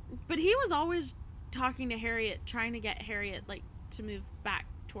 but he was always talking to Harriet, trying to get Harriet like to move back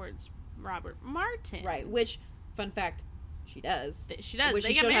towards Robert Martin. Right. Which, fun fact, she does. She does. Which They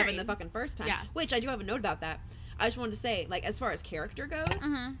she get should have married. in the fucking first time. Yeah. Which I do have a note about that. I just wanted to say, like, as far as character goes,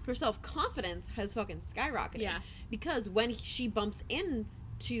 Mhm. her self-confidence has fucking skyrocketed. Yeah. Because when she bumps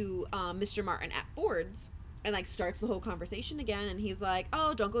into Mr. Martin at Ford's and, like, starts the whole conversation again, and he's like,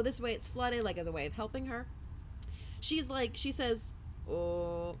 oh, don't go this way, it's flooded, like, as a way of helping her. She says,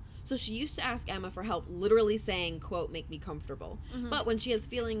 oh... So she used to ask Emma for help, literally saying, quote, make me comfortable. Mhm. But when she has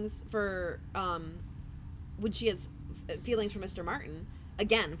feelings for, feelings for Mr. Martin,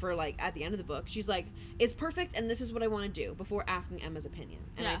 again, for, like, at the end of the book, she's like, it's perfect, and this is what I want to do, before asking Emma's opinion.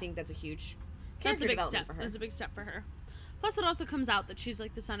 And I Yeah. think that's a huge That's character a big development step. for her. That's a big step for her. Plus, it also comes out that she's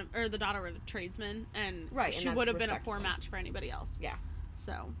like the daughter of a tradesman, and Right, and she that's would have been a poor respectable. match for anybody else. Yeah.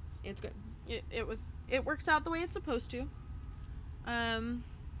 So It's good. it works out the way it's supposed to.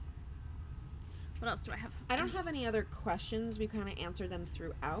 What else do I have? I don't have any other questions. We kind of answered them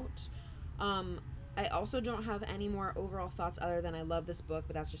throughout. I also don't have any more overall thoughts other than I love this book,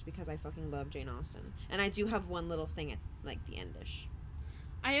 but that's just because I fucking love Jane Austen. And I do have one little thing at, like, the endish.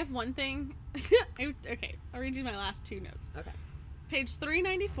 I have one thing. Okay, I'll read you my last two notes. Okay. Page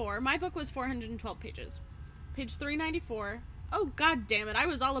 394. My book was 412 pages. Page 394. Oh, god damn it. I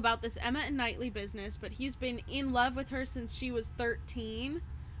was all about this Emma and Knightley business, but he's been in love with her since she was 13.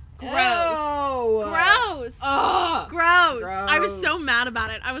 Gross. Oh! Gross. Ugh! Gross. I was so Gross. mad about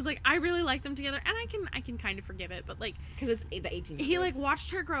it. I was like, I really like them together, and I can kind of forgive it, but like, Because it's the 1800s. he like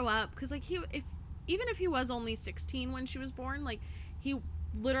watched her grow up, because like even if he was only 16 when she was born, like he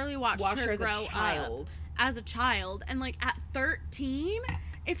literally watched her as grow a child. up as a child, and like at 13,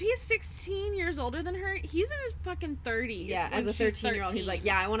 if he's 16 years older than her, he's in his fucking 30s. Yeah, when as a she's 13-year-old, he's like,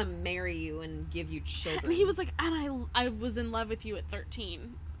 yeah, I want to marry you and give you children. And he was like, and I was in love with you at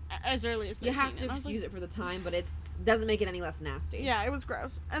 13, as early as 13. You have to And I was like, excuse it for the time, but it doesn't make it any less nasty. yeah, it was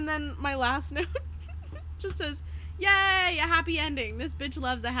gross. And then my last note just says, yay, a happy ending. This bitch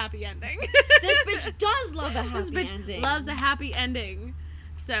loves a happy ending. This bitch does love a happy This bitch ending. loves a happy ending.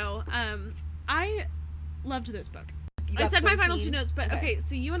 So, I loved this book. You I got said my final 14? two notes, but okay,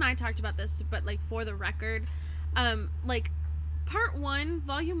 so you and I talked about this, but like for the record, like part 1,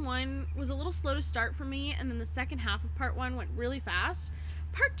 volume 1 was a little slow to start for me, and then the second half of part 1 went really fast.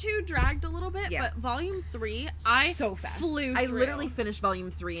 Part 2 dragged a little bit, Yeah. but volume 3, I so fast. flew I through. literally finished volume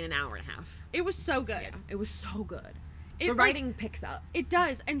 3 in an hour and a half. It was so good. Yeah, it was so good. It, The like, writing picks up. it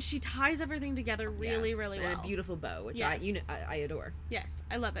does, and she ties everything together really, Yes, really and well. a beautiful bow, which Yes. I adore. Yes,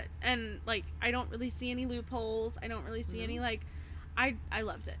 I love it. And like I don't really see any loopholes. I don't really see any like I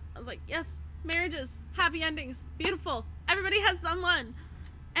loved it. I was like, yes, marriages, happy endings, beautiful. Everybody has someone.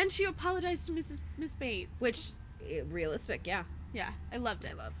 And she apologized to Miss Bates. Which, realistic, yeah. yeah, I loved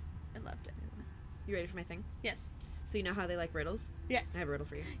it. I loved it. You ready for my thing? Yes. So you know how they like riddles? Yes. I have a riddle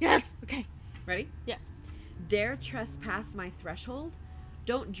for you. Yes. Okay. Ready? Yes. Dare trespass my threshold?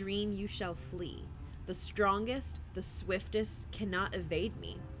 Don't dream you shall flee. The strongest, the swiftest cannot evade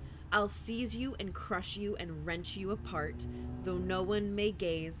me. I'll seize you and crush you and wrench you apart, though no one may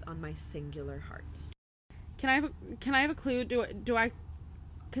gaze on my singular heart. Can I have a clue? Do I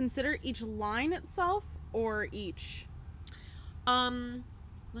consider each line itself or each? Let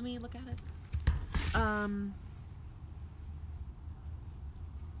me look at it.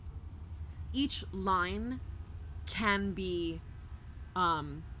 Each line can be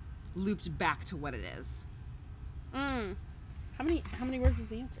looped back to what it is. How many words is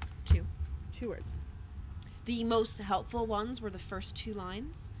the answer? 2. 2 words. The most helpful ones were the first 2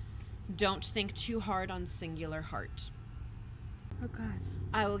 lines. Don't think too hard on singular heart. Oh God.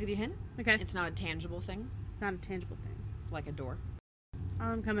 I will give you a hint. Okay. It's not a tangible thing, Not a tangible thing. like a door. All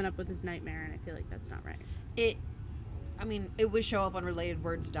I'm coming up with is nightmare, and I feel like that's not right. It would show up on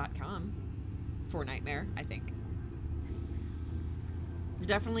relatedwords.com for nightmare, I think.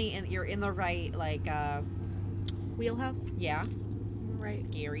 You're in the right, like, Wheelhouse. yeah, Right.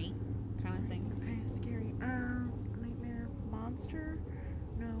 scary kind of thing. Okay. Scary. Nightmare. Monster.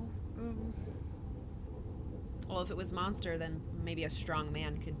 No. Well, if it was monster, then maybe a strong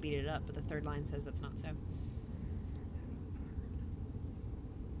man could beat it up, but the third line says that's not so.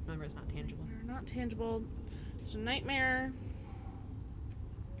 Remember, it's not tangible. Not tangible. It's a nightmare.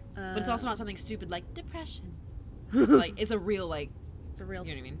 But it's also not something stupid like depression. Like, it's a real, like, It's a real.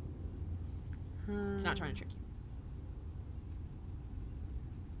 you know what I mean? It's not trying to trick you.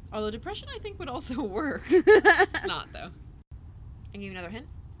 Although depression, I think, would also work. It's not, though. I'll give you another hint.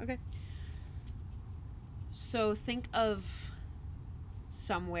 Okay. So think of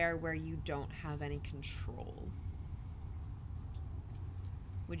somewhere where you don't have any control.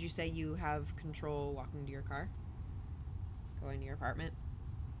 Would you say you have control walking to your car? Going to your apartment?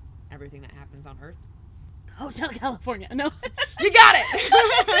 Everything that happens on Earth? Hotel California. No. You got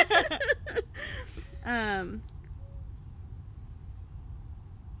it!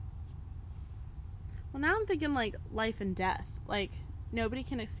 Well, now I'm thinking like life and death. Like nobody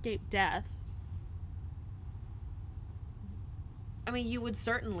can escape death. I mean, you would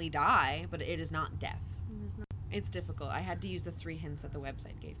certainly die, but it is not death. It's difficult. I had to use the 3 hints that the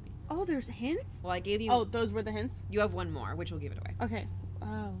website gave me. Oh, there's hints? Well, I gave you... Oh, those were the hints? You have one more, which will give it away. Okay.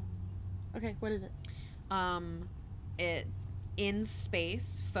 Oh. Okay, what is it? It in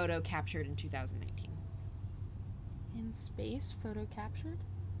space, photo captured in 2019. In space, photo captured?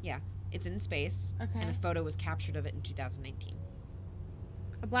 Yeah, it's in space, Okay. and a photo was captured of it in 2019.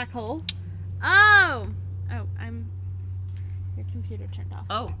 A black hole? Oh! Oh, your computer turned off.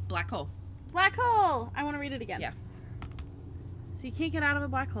 Oh, black hole. Black hole! I want to read it again. Yeah. So you can't get out of a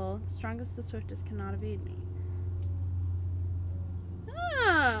black hole. The strongest, the swiftest cannot evade me.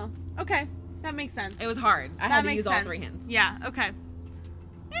 Oh, okay. That makes sense. It was hard. I had to use all 3 hints. Yeah, okay.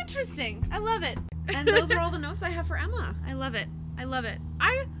 Interesting. I love it. And those are all the notes I have for Emma. I love it. I love it.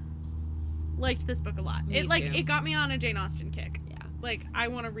 I liked this book a lot. Me too. It got me on a Jane Austen kick. Yeah. Like, I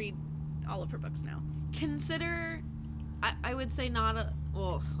want to read all of her books now. Consider, I would say not a,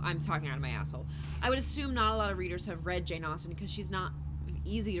 well, I'm talking out of my asshole. I would assume not a lot of readers have read Jane Austen because she's not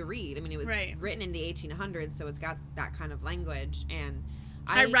easy to read. I mean, it was written in the 1800s, so it's got that kind of language, and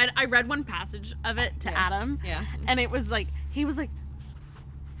I read one passage of it to Adam. Yeah. And it was like, he was like,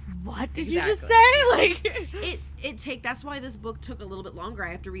 what did you Exactly. just say? Like, that's why this book took a little bit longer.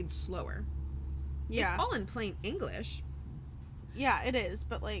 I have to read slower. yeah. It's all in plain English. Yeah, it is,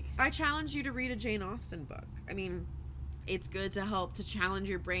 but like, I challenge you to read a Jane Austen book. I mean, it's good to help to challenge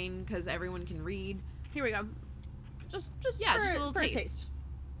your brain because everyone can read. here we go. Just a little for taste.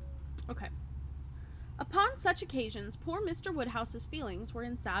 Okay. Upon such occasions, poor Mr. Woodhouse's feelings were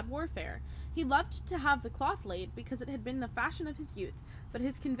in sad warfare. He loved to have the cloth laid because it had been the fashion of his youth, but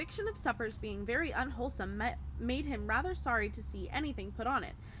his conviction of suppers being very unwholesome made him rather sorry to see anything put on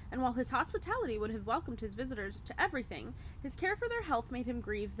it, and while his hospitality would have welcomed his visitors to everything, his care for their health made him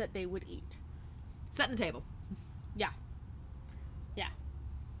grieve that they would eat. Setting the table. Yeah. Yeah.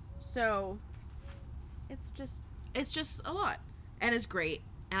 So, it's just a lot. And it's great.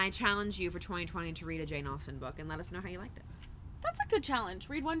 And I challenge you for 2020 to read a Jane Austen book and let us know how you liked it. That's a good challenge.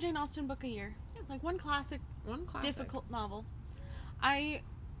 Read one Jane Austen book a year. Yeah. Like one classic, difficult novel. I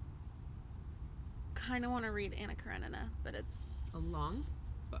kind of want to read Anna Karenina, but it's A long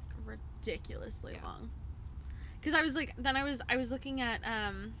book. ridiculously long. Because I was like, then I was looking at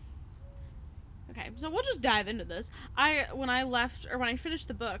okay, so we'll just dive into this. When I finished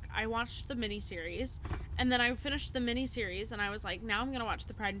the book, I watched the miniseries, and then I finished the miniseries, and I was like, now I'm gonna watch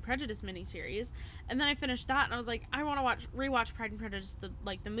the Pride and Prejudice miniseries, and then I finished that, and I was like, I want to rewatch Pride and Prejudice,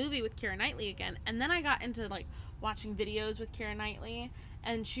 the movie with Keira Knightley again, and then I got into like watching videos with Keira Knightley,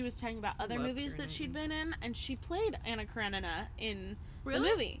 and she was talking about other movies that she'd been in, and she played Anna Karenina in the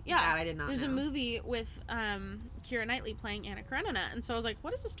movie. Yeah, that I did not There's know. a movie with Keira Knightley playing Anna Karenina, and so I was like,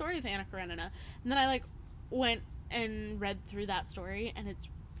 what is the story of Anna Karenina? And then I like went and read through that story, and it's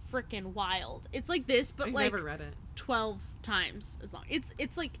freaking wild. It's like this, but I've like never read it. 12 times as long.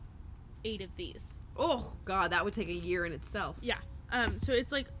 It's like 8 of these. Oh god, that would take a year in itself. Yeah. So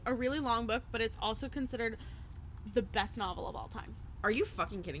it's like a really long book, but it's also considered the best novel of all time. Are you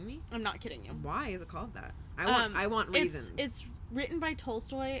fucking kidding me? I'm not kidding you. Why is it called that? I want reasons. It's written by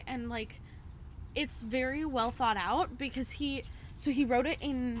Tolstoy, and like it's very well thought out because he wrote it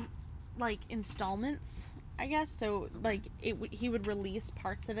in like installments, I guess. So like he would release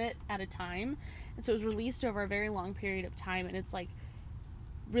parts of it at a time, and so it was released over a very long period of time, and it's like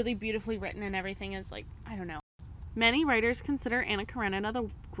really beautifully written, and everything is like, I don't know. Many writers consider Anna Karenina the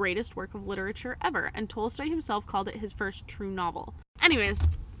greatest work of literature ever, and Tolstoy himself called it his first true novel. Anyways,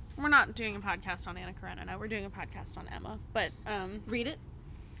 we're not doing a podcast on Anna Karenina. We're doing a podcast on Emma. But read it.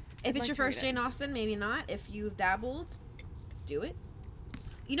 If it's your first Jane Austen, maybe not. If you've dabbled, do it.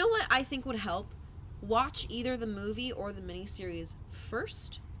 You know what I think would help? Watch either the movie or the miniseries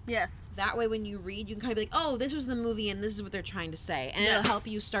first. Yes. That way when you read, you can kind of be like, oh, this was the movie and this is what they're trying to say. And it'll help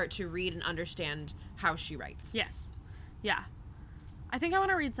you start to read and understand how she writes. Yes. Yeah. I think I want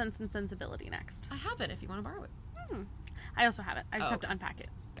to read Sense and Sensibility next. I have it if you want to borrow it. I also have it. I just have to unpack it.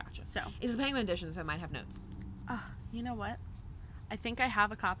 Gotcha. So. It's a Penguin edition, so I might have notes. You know what? I think I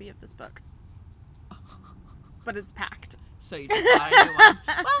have a copy of this book. But it's packed. So you just bought a new one.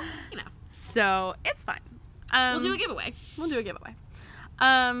 Well, you know. So, it's fine. We'll do a giveaway.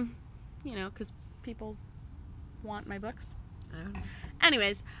 You know, because people want my books. I don't know.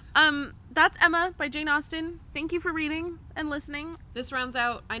 Anyways, that's Emma by Jane Austen. Thank you for reading and listening. This rounds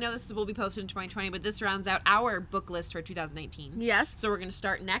out, I know this will be posted in 2020, but this rounds out our book list for 2019. Yes. So we're going to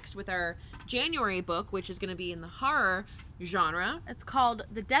start next with our January book, which is going to be in the horror genre. It's called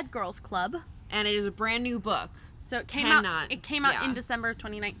The Dead Girls Club. And it is a brand new book. So it came out in December of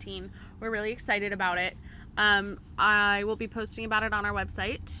 2019. We're really excited about it. I will be posting about it on our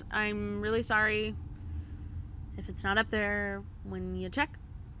website. I'm really sorry if it's not up there when you check.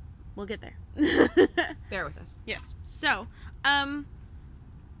 We'll get there. Bear with us. Yes. So,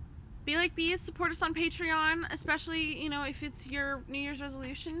 Be Like Bees, support us on Patreon, especially, you know, if it's your New Year's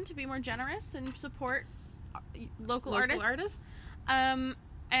resolution to be more generous and support local artists.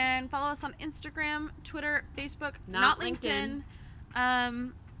 And follow us on Instagram, Twitter, Facebook, not LinkedIn.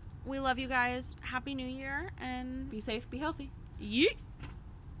 We love you guys. Happy New Year, and Be safe, be healthy. yeet.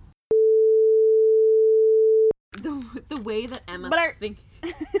 The way that Emma Blurt.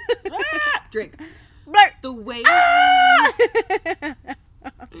 drink. Blurt. The way Ah!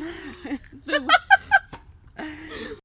 the